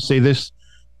me, I'll say this.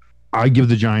 I give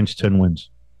the Giants 10 wins.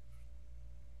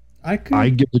 I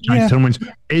give the Giants 10 wins.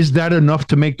 Is that enough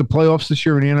to make the playoffs this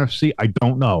year in the NFC? I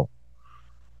don't know.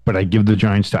 But I give the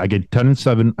Giants I get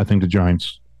 10-7. I think the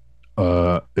Giants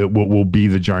it will be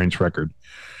the Giants record.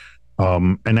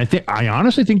 And I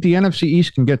honestly think the NFC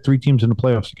East can get 3 teams in the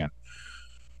playoffs again.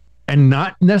 And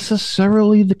not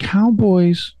necessarily the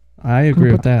Cowboys. I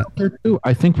agree with that. There too.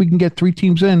 I think we can get 3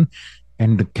 teams in,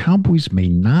 and the Cowboys may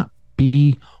not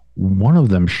be one of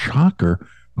them. Shocker.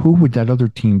 Who would that other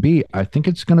team be? I think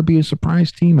it's going to be a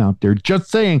surprise team out there. Just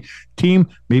saying, team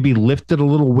maybe lifted a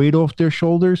little weight off their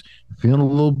shoulders, feeling a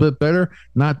little bit better,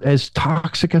 not as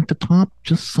toxic at the top.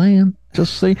 Just saying.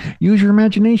 Just say, use your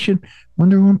imagination.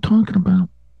 Wonder who I'm talking about.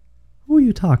 Who are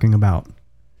you talking about?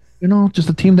 Just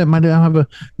a team that might have a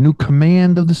new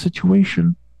command of the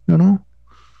situation. The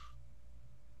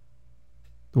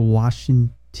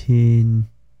Washington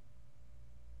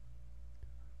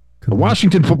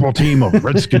football team of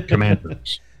Redskin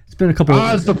Commanders. It's been a couple.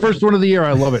 It's the first one of the year.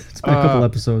 I love it. It's been a couple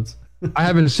episodes. I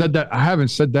haven't said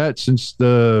that since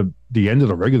the end of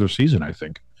the regular season. I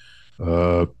think.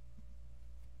 I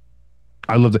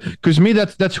love that because to me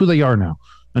that's who they are now.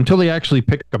 Until they actually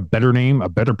pick a better name, a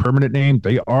better permanent name,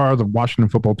 they are the Washington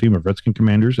football team of Redskin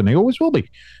Commanders, and they always will be.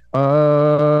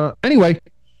 Anyway.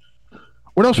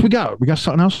 What else we got? We got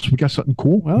something else? We got something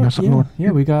cool? Well,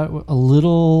 we got a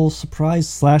little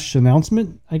surprise /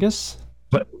 announcement, I guess.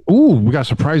 But we got a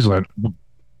surprise.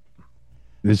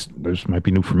 This might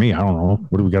be new for me. I don't know.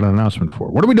 What do we got an announcement for?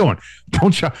 What are we doing?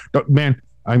 Don't shout, man.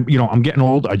 I'm getting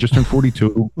old. I just turned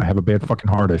 42. I have a bad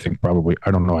fucking heart. I think probably.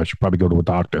 I don't know. I should probably go to a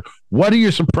doctor. What are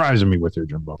you surprising me with here,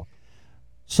 Jimbo?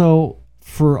 So,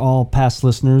 for all past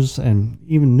listeners and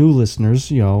even new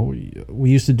listeners, we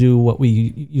used to do what we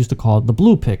used to call the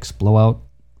blue picks: blowout,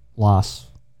 loss,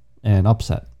 and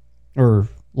upset, or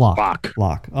lock,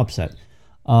 upset.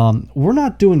 We're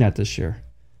not doing that this year.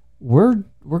 We're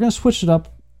gonna switch it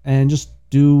up and just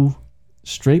do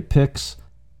straight picks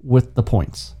with the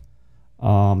points.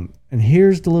 And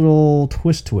here's the little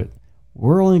twist to it: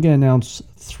 we're only gonna announce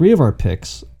 3 of our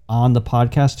picks on the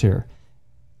podcast here,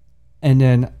 and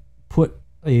then put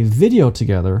a video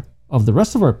together of the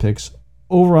rest of our picks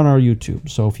over on our YouTube.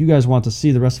 So if you guys want to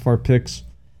see the rest of our picks,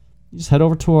 you just head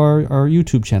over to our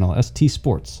YouTube channel, ST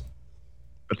Sports.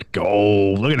 Let's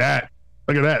go. Look at that.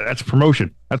 That's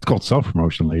promotion. That's called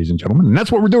self-promotion, ladies and gentlemen. And that's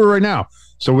what we're doing right now.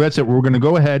 So that's it. We're going to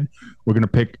go ahead. We're going to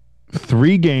pick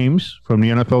 3 games from the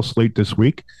NFL slate this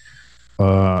week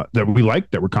that we like,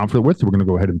 that we're confident with. We're going to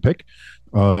go ahead and pick.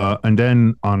 And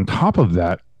then on top of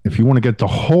that, if you want to get the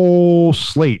whole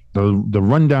slate, the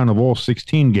rundown of all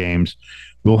 16 games,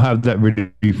 we'll have that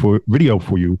video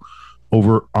for you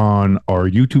over on our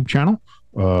YouTube channel.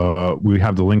 We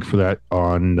have the link for that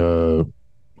on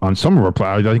some of our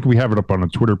platforms. I think we have it up on a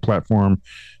Twitter platform.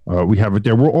 We have it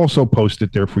there. We'll also post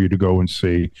it there for you to go and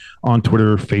see on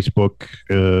Twitter, Facebook.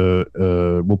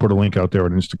 We'll put a link out there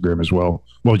on Instagram as well.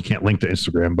 Well, you can't link to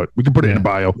Instagram, but we can put it in the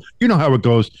bio. You know how it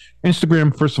goes.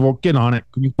 Instagram, first of all, get on it.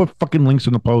 Can you put fucking links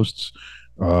in the posts?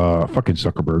 Fucking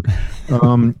Zuckerberg.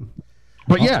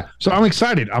 But yeah, so I'm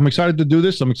excited. I'm excited to do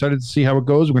this. I'm excited to see how it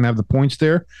goes. We're going to have the points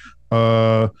there.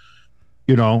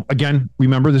 Again,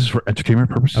 remember, this is for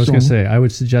entertainment purposes. I was going to say, I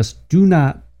would suggest do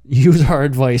not use our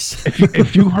advice.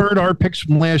 if you heard our picks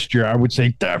from last year, I would say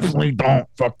definitely don't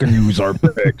fucking use our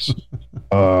picks.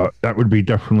 That would be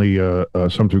definitely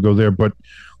something to go there. But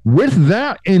with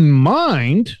that in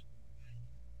mind,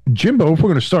 Jimbo, if we're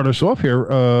going to start us off here,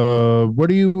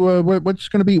 what's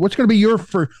going to be your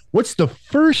first? What's the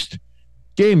first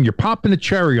game you're popping a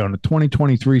cherry on the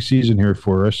 2023 season here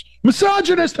for us?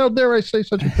 Misogynist, how dare I say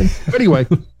such a thing? Anyway,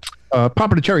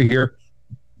 popping a cherry here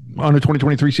on the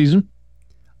 2023 season.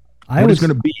 What is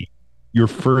going to be your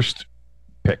first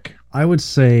pick? I would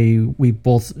say we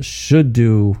both should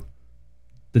do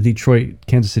the Detroit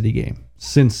Kansas City game,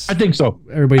 since I think so.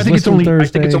 Everybody's listening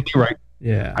Thursday. I think it's only right.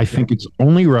 Yeah, I think it's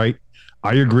only right.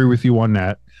 I agree with you on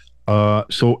that.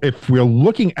 So if we're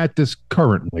looking at this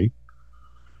currently,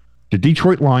 The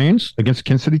Detroit Lions against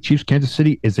Kansas City Chiefs. Kansas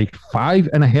City is a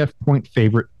 5.5-point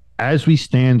favorite as we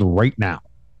stand right now.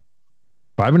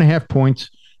 5.5 points.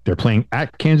 They're playing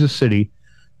at Kansas City.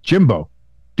 Jimbo,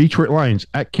 Detroit Lions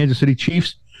at Kansas City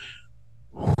Chiefs.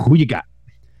 Who you got?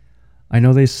 I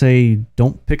know they say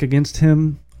don't pick against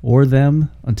him or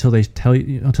them until they show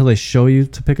you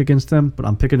to pick against them, but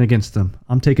I'm picking against them.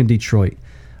 I'm taking Detroit.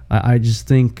 I just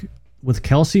think with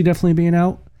Kelsey definitely being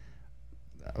out,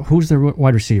 who's their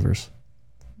wide receivers?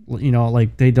 You know,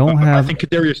 like they don't have. I think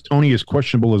Kadarius Toney is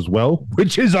questionable as well,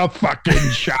 which is a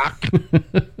fucking shock.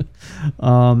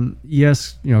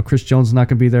 Yes, you know, Chris Jones is not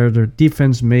going to be there. Their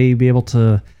defense may be able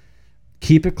to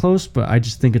keep it close, but I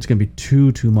just think it's going to be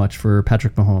too much for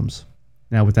Patrick Mahomes.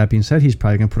 Now, with that being said, he's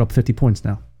probably going to put up 50 points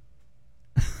now.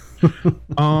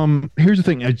 Here's the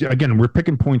thing. Again, we're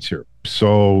picking points here.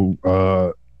 So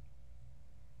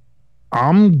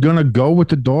I'm going to go with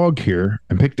the dog here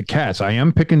and pick the Cats. I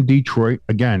am picking Detroit.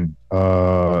 Again,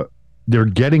 they're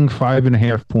getting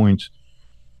 5.5 points.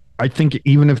 I think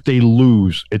even if they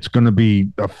lose, it's going to be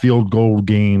a field goal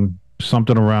game,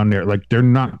 something around there. Like, they're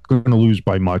not going to lose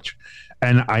by much.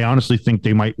 And I honestly think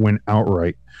they might win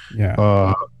outright.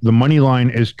 Yeah. The money line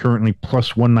is currently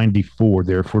plus 194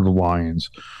 there for the Lions.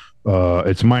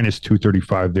 It's minus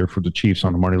 235 there for the Chiefs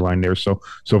on the money line there. So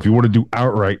if you want to do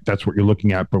outright, that's what you're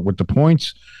looking at. But with the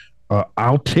points,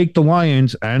 I'll take the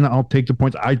Lions and I'll take the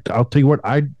points. I'll tell you what,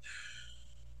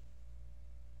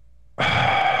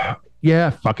 yeah,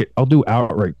 fuck it. I'll do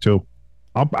outright too.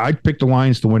 I'd pick the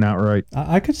Lions to win outright.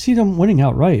 I could see them winning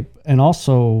outright and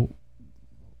also,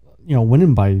 you know,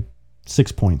 winning by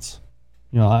 6 points.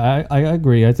 You know, I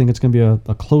agree. I think it's going to be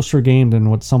a closer game than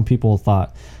what some people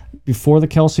thought. Before the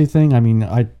Kelsey thing, I mean,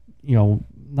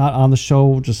 not on the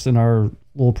show, just in our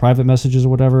little private messages or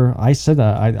whatever, I said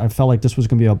that I felt like this was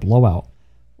going to be a blowout.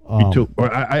 Me too.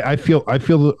 I feel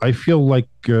like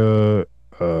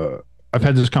I've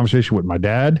had this conversation with my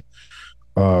dad,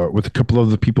 with a couple of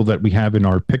the people that we have in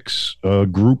our picks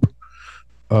group.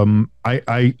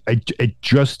 It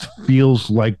just feels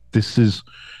like this is,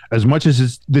 as much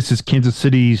as this is Kansas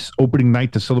City's opening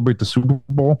night to celebrate the Super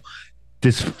Bowl,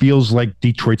 this feels like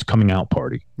Detroit's coming out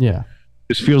party. Yeah.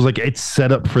 This feels like it's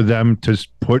set up for them to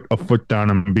put a foot down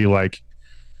and be like,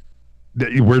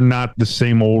 we're not the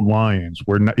same old Lions.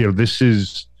 We're not, you know,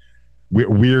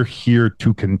 we're here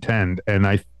to contend. And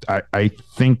I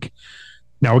think,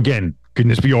 now again, can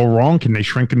this be all wrong? Can they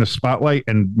shrink in the spotlight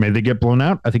and may they get blown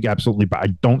out? I think absolutely, but I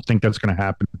don't think that's going to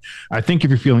happen. I think if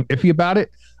you're feeling iffy about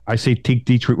it, I say take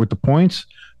Detroit with the points.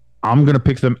 I'm going to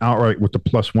pick them outright with the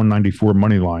plus 194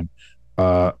 money line.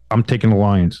 I'm taking the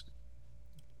Lions.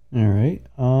 All right.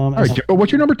 All right.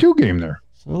 What's your number 2 game there?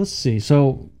 So let's see.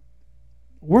 So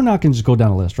we're not going to just go down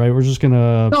a list, right? We're just going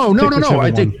to no. I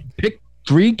think pick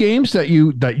 3 games that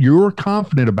you're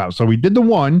confident about. So we did the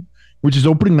one, which is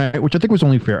opening night, which I think was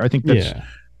only fair. I think that's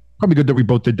probably good that we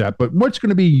both did that. But what's going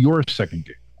to be your second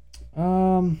game?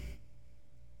 I'm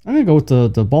going to go with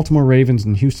the Baltimore Ravens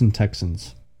and Houston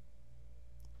Texans.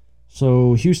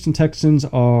 So Houston Texans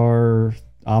are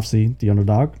obviously the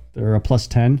underdog. They're a plus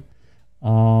 10.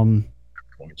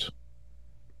 Points.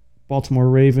 Baltimore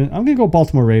Ravens. I'm going to go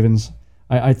Baltimore Ravens.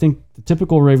 I think the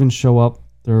typical Ravens show up.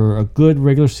 They're a good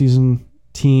regular season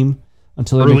team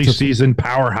until they early season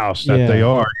powerhouse that they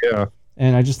are. Yeah.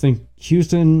 And I just think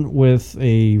Houston with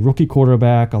a rookie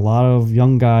quarterback, a lot of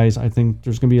young guys, I think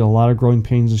there's going to be a lot of growing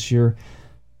pains this year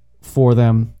for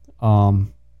them.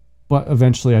 But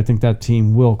eventually I think that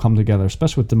team will come together,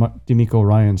 especially with D'Amico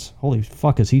Ryans. Holy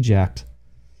fuck, is he jacked?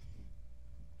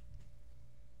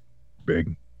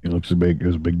 Big. He looks big.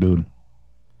 He's a big dude.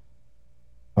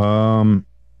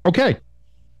 Okay.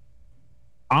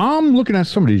 I'm looking at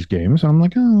some of these games. I'm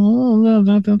like,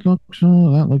 that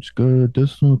looks good.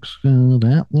 This looks good.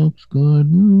 That looks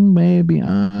good. Maybe.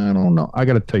 I don't know. I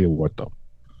got to tell you what, though.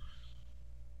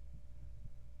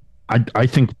 I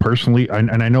think personally,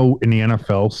 and I know in the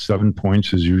NFL, 7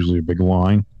 points is usually a big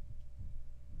line.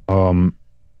 Again,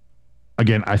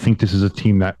 I think this is a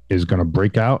team that is going to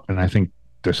break out, and I think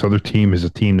this other team is a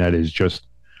team that is just.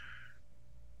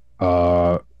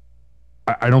 I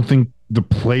don't think the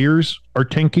players are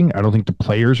tanking. I don't think the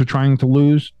players are trying to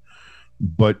lose,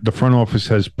 but the front office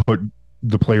has put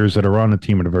the players that are on the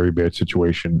team in a very bad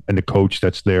situation, and the coach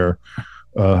that's there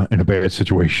in a bad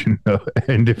situation.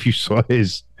 And if you saw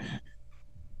his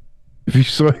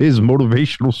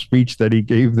motivational speech that he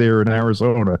gave there in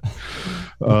Arizona,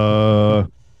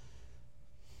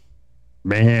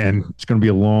 man, it's going to be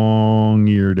a long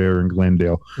year there in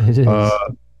Glendale. It is.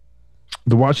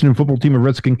 The Washington football team of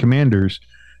Redskin Commanders,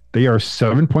 they are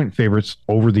 7-point favorites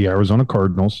over the Arizona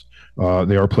Cardinals.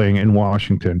 They are playing in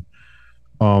Washington.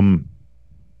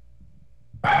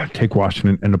 Take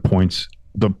Washington and the points.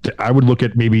 I would look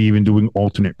at maybe even doing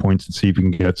alternate points and see if you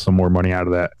can get some more money out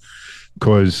of that,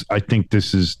 because I think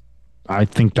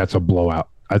that's a blowout.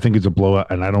 I think it's a blowout,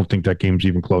 and I don't think that game's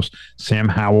even close. Sam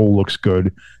Howell looks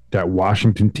good. That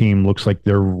Washington team looks like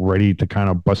they're ready to kind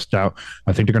of bust out.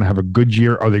 I think they're going to have a good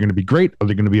year. Are they going to be great? Are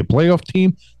they going to be a playoff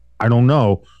team? I don't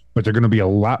know, but they're going to be a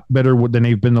lot better than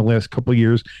they've been the last couple of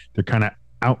years. They're kind of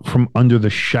out from under the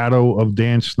shadow of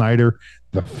Dan Snyder.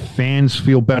 The fans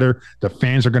feel better. The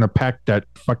fans are going to pack that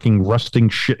fucking rusting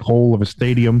shithole of a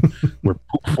stadium where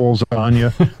poop falls on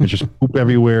you. It's just poop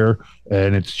everywhere,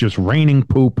 and it's just raining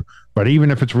poop. But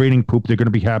even if it's raining poop, they're going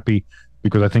to be happy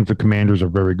because I think the Commanders are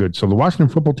very good. So the Washington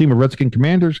football team of Redskin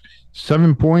Commanders,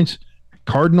 7 points.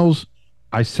 Cardinals,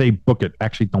 I say book it.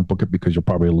 Actually, don't book it because you'll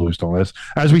probably lose to this.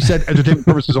 As we said, entertainment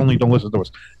purposes only, don't listen to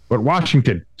us. But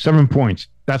Washington, 7 points.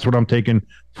 That's what I'm taking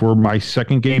for my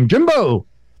second game. Jimbo,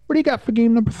 what do you got for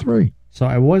game number 3? So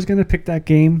I was going to pick that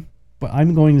game, but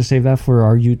I'm going to save that for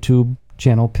our YouTube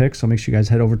channel pick. So make sure you guys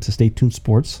head over to Stay Tuned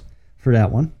Sports for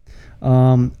that one.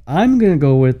 I'm going to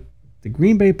go with the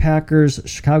Green Bay Packers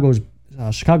Chicago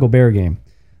Bear game.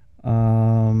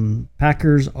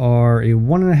 Packers are a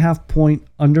 1.5 point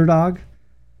underdog.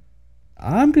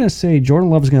 I'm going to say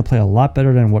Jordan Love is going to play a lot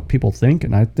better than what people think,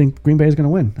 and I think Green Bay is going to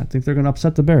win. I think they're going to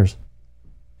upset the Bears.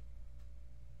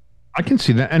 I can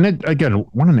see that. And it, again,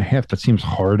 1.5, that seems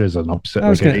hard as an upset.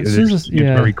 It's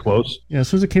very close. Yeah, as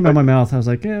soon as it came out of my mouth, I was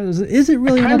like, yeah, is it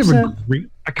really an upset?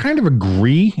 I kind of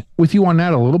agree with you on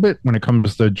that a little bit when it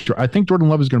comes to, I think Jordan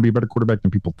Love is going to be a better quarterback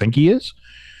than people think he is.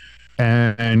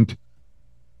 And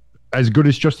as good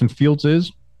as Justin Fields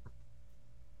is,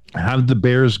 have the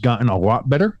Bears gotten a lot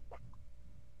better?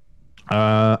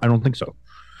 I don't think so.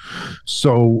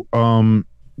 So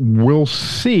we'll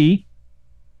see.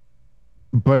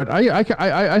 But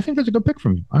I think that's a good pick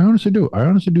from you. I honestly do. I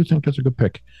honestly do think that's a good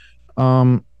pick.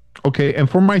 Okay, and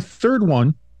for my third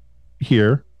one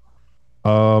here,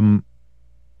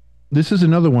 this is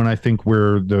another one I think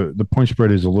where the point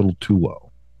spread is a little too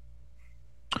low.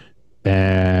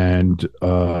 And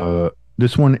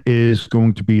this one is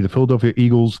going to be the Philadelphia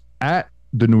Eagles at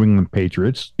the New England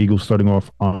Patriots. Eagles starting off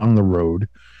on the road.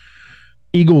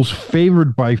 Eagles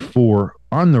favored by 4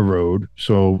 on the road.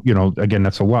 So, again,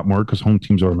 that's a lot more because home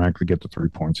teams automatically get the 3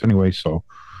 points anyway. So,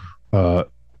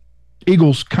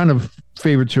 Eagles kind of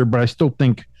favorites here, but I still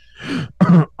think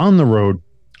on the road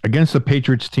against the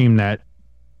Patriots team that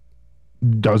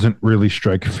doesn't really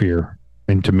strike fear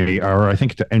into me, or I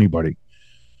think to anybody.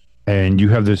 And you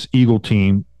have this Eagle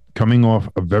team coming off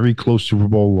a very close Super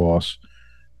Bowl loss.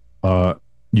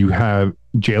 You have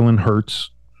Jalen Hurts,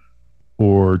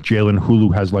 or Jalen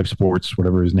Hulu Has Life Sports,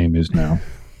 whatever his name is now.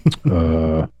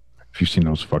 If you've seen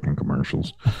those fucking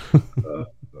commercials.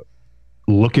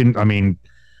 That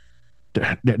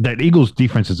Eagles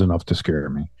defense is enough to scare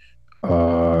me.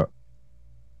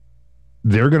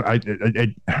 They're going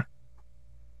to...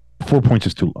 4 points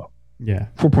is too low. Yeah.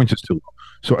 4 points is too low.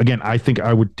 So, again, I think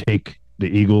I would take the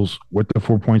Eagles with the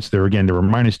 4 points. They were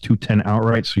minus 210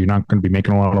 outright, so you're not going to be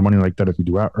making a lot of money like that if you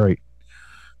do outright.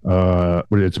 But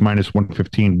it's minus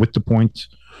 115 with the points,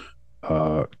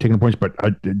 taking the points. But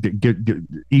get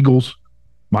Eagles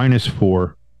minus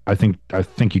 4. I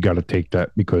think you got to take that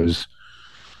because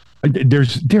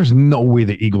there's no way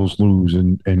the Eagles lose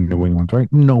in New England, right?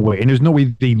 No way, and there's no way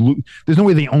they lose. There's no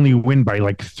way they only win by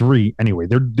like 3 anyway.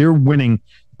 They're winning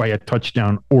by a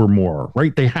touchdown or more,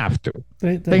 right? They have to.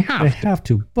 They have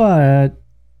to. But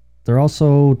they're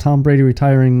also Tom Brady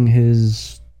retiring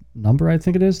his number, I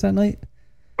think it is, that night.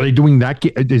 Are they doing that?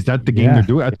 Is that the game they're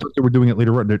doing? I thought they were doing it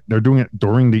later on. They're doing it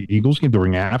during the Eagles game,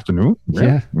 during the afternoon.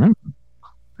 Yeah.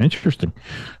 Interesting.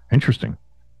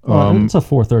 Well, it's a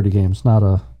 4:30 game. It's not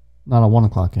a 1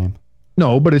 o'clock game.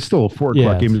 No, but it's still a 4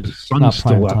 o'clock game. The sun's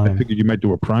still out. I figured you might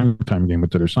do a prime time game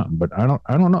with it or something, but I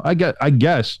don't know. I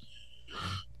guess.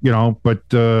 But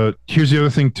here's the other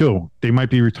thing too. They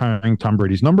might be retiring Tom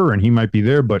Brady's number, and he might be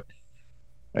there. But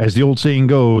as the old saying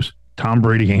goes, Tom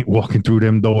Brady ain't walking through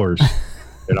them doors.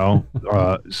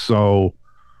 So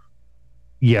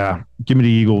yeah, give me the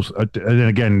Eagles. And then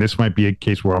again, this might be a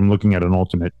case where I'm looking at an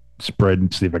alternate spread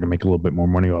and see if I can make a little bit more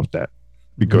money off that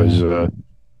because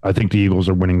I think the Eagles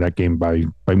are winning that game by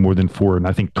more than 4, and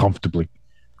I think comfortably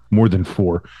more than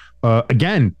 4.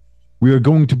 Again, we are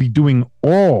going to be doing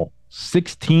all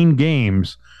 16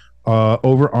 games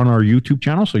over on our YouTube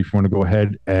channel. So if you want to go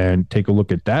ahead and take a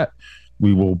look at that,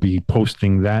 we will be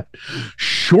posting that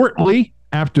shortly.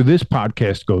 after this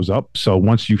podcast goes up. So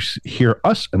once you hear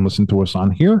us and listen to us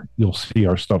on here, you'll see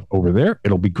our stuff over there.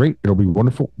 It'll be great. It'll be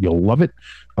wonderful. You'll love it.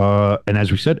 And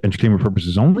as we said, entertainment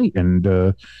purposes only. And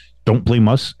don't blame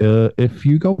us if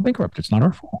you go bankrupt. It's not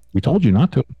our fault. We told you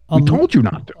not to. We told you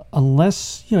not to.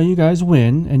 Unless, you guys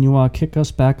win and you want to kick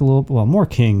us back a little, well, more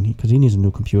King, because he needs a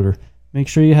new computer. Make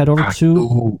sure you head over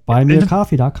to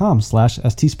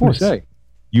buymeacoffee.com/STSports.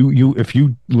 You if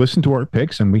you listen to our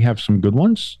picks and we have some good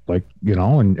ones, like,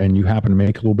 and you happen to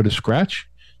make a little bit of scratch,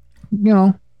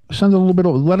 send a little bit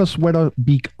of, let us wet our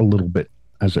beak a little bit,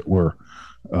 as it were,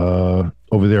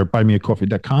 over there at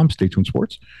buymeacoffee.com, Stay Tuned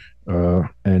Sports.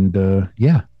 And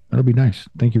that'll be nice.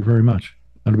 Thank you very much.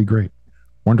 That'll be great.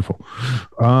 Wonderful.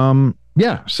 So,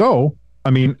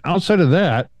 outside of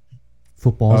that,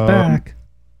 football's back.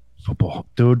 Football,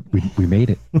 dude, we made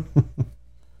it.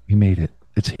 We made it.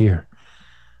 It's here.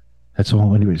 That's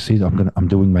all. Anyway, see, I'm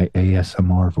doing my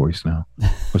ASMR voice now.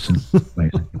 Listen,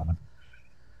 ladies and gentlemen,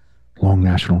 long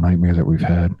national nightmare that we've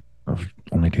had of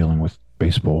only dealing with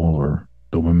baseball or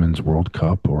the Women's World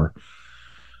Cup or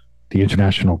the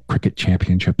International Cricket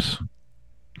Championships.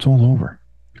 It's all over.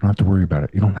 You don't have to worry about it.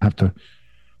 You don't have to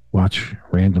watch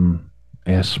random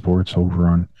ass sports over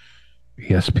on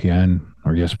ESPN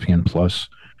or ESPN Plus.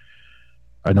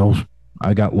 I know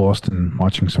I got lost in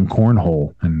watching some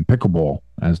cornhole and pickleball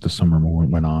as the summer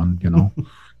went on,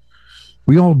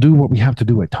 We all do what we have to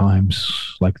do at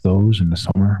times like those in the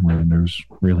summer when there's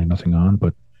really nothing on,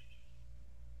 but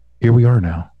here we are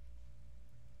now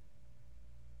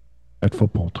at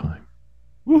football time.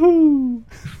 Woohoo!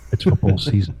 It's football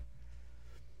season.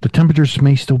 The temperatures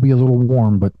may still be a little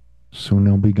warm, but soon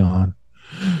they'll be gone.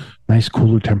 Nice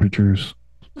cooler temperatures.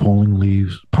 Falling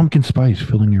leaves, pumpkin spice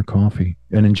filling your coffee,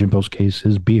 and in Jimbo's case,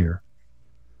 his beer.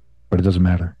 But it doesn't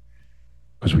matter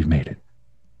because we've made it.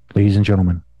 Ladies and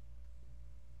gentlemen,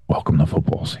 welcome to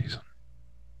football season.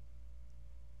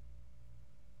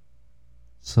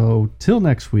 So, till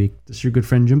next week, this is your good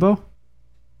friend Jimbo.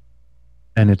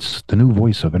 And it's the new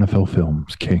voice of NFL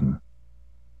Films, King.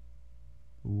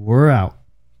 We're out.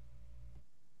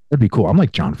 That'd be cool. I'm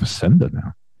like John Facenda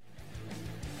now.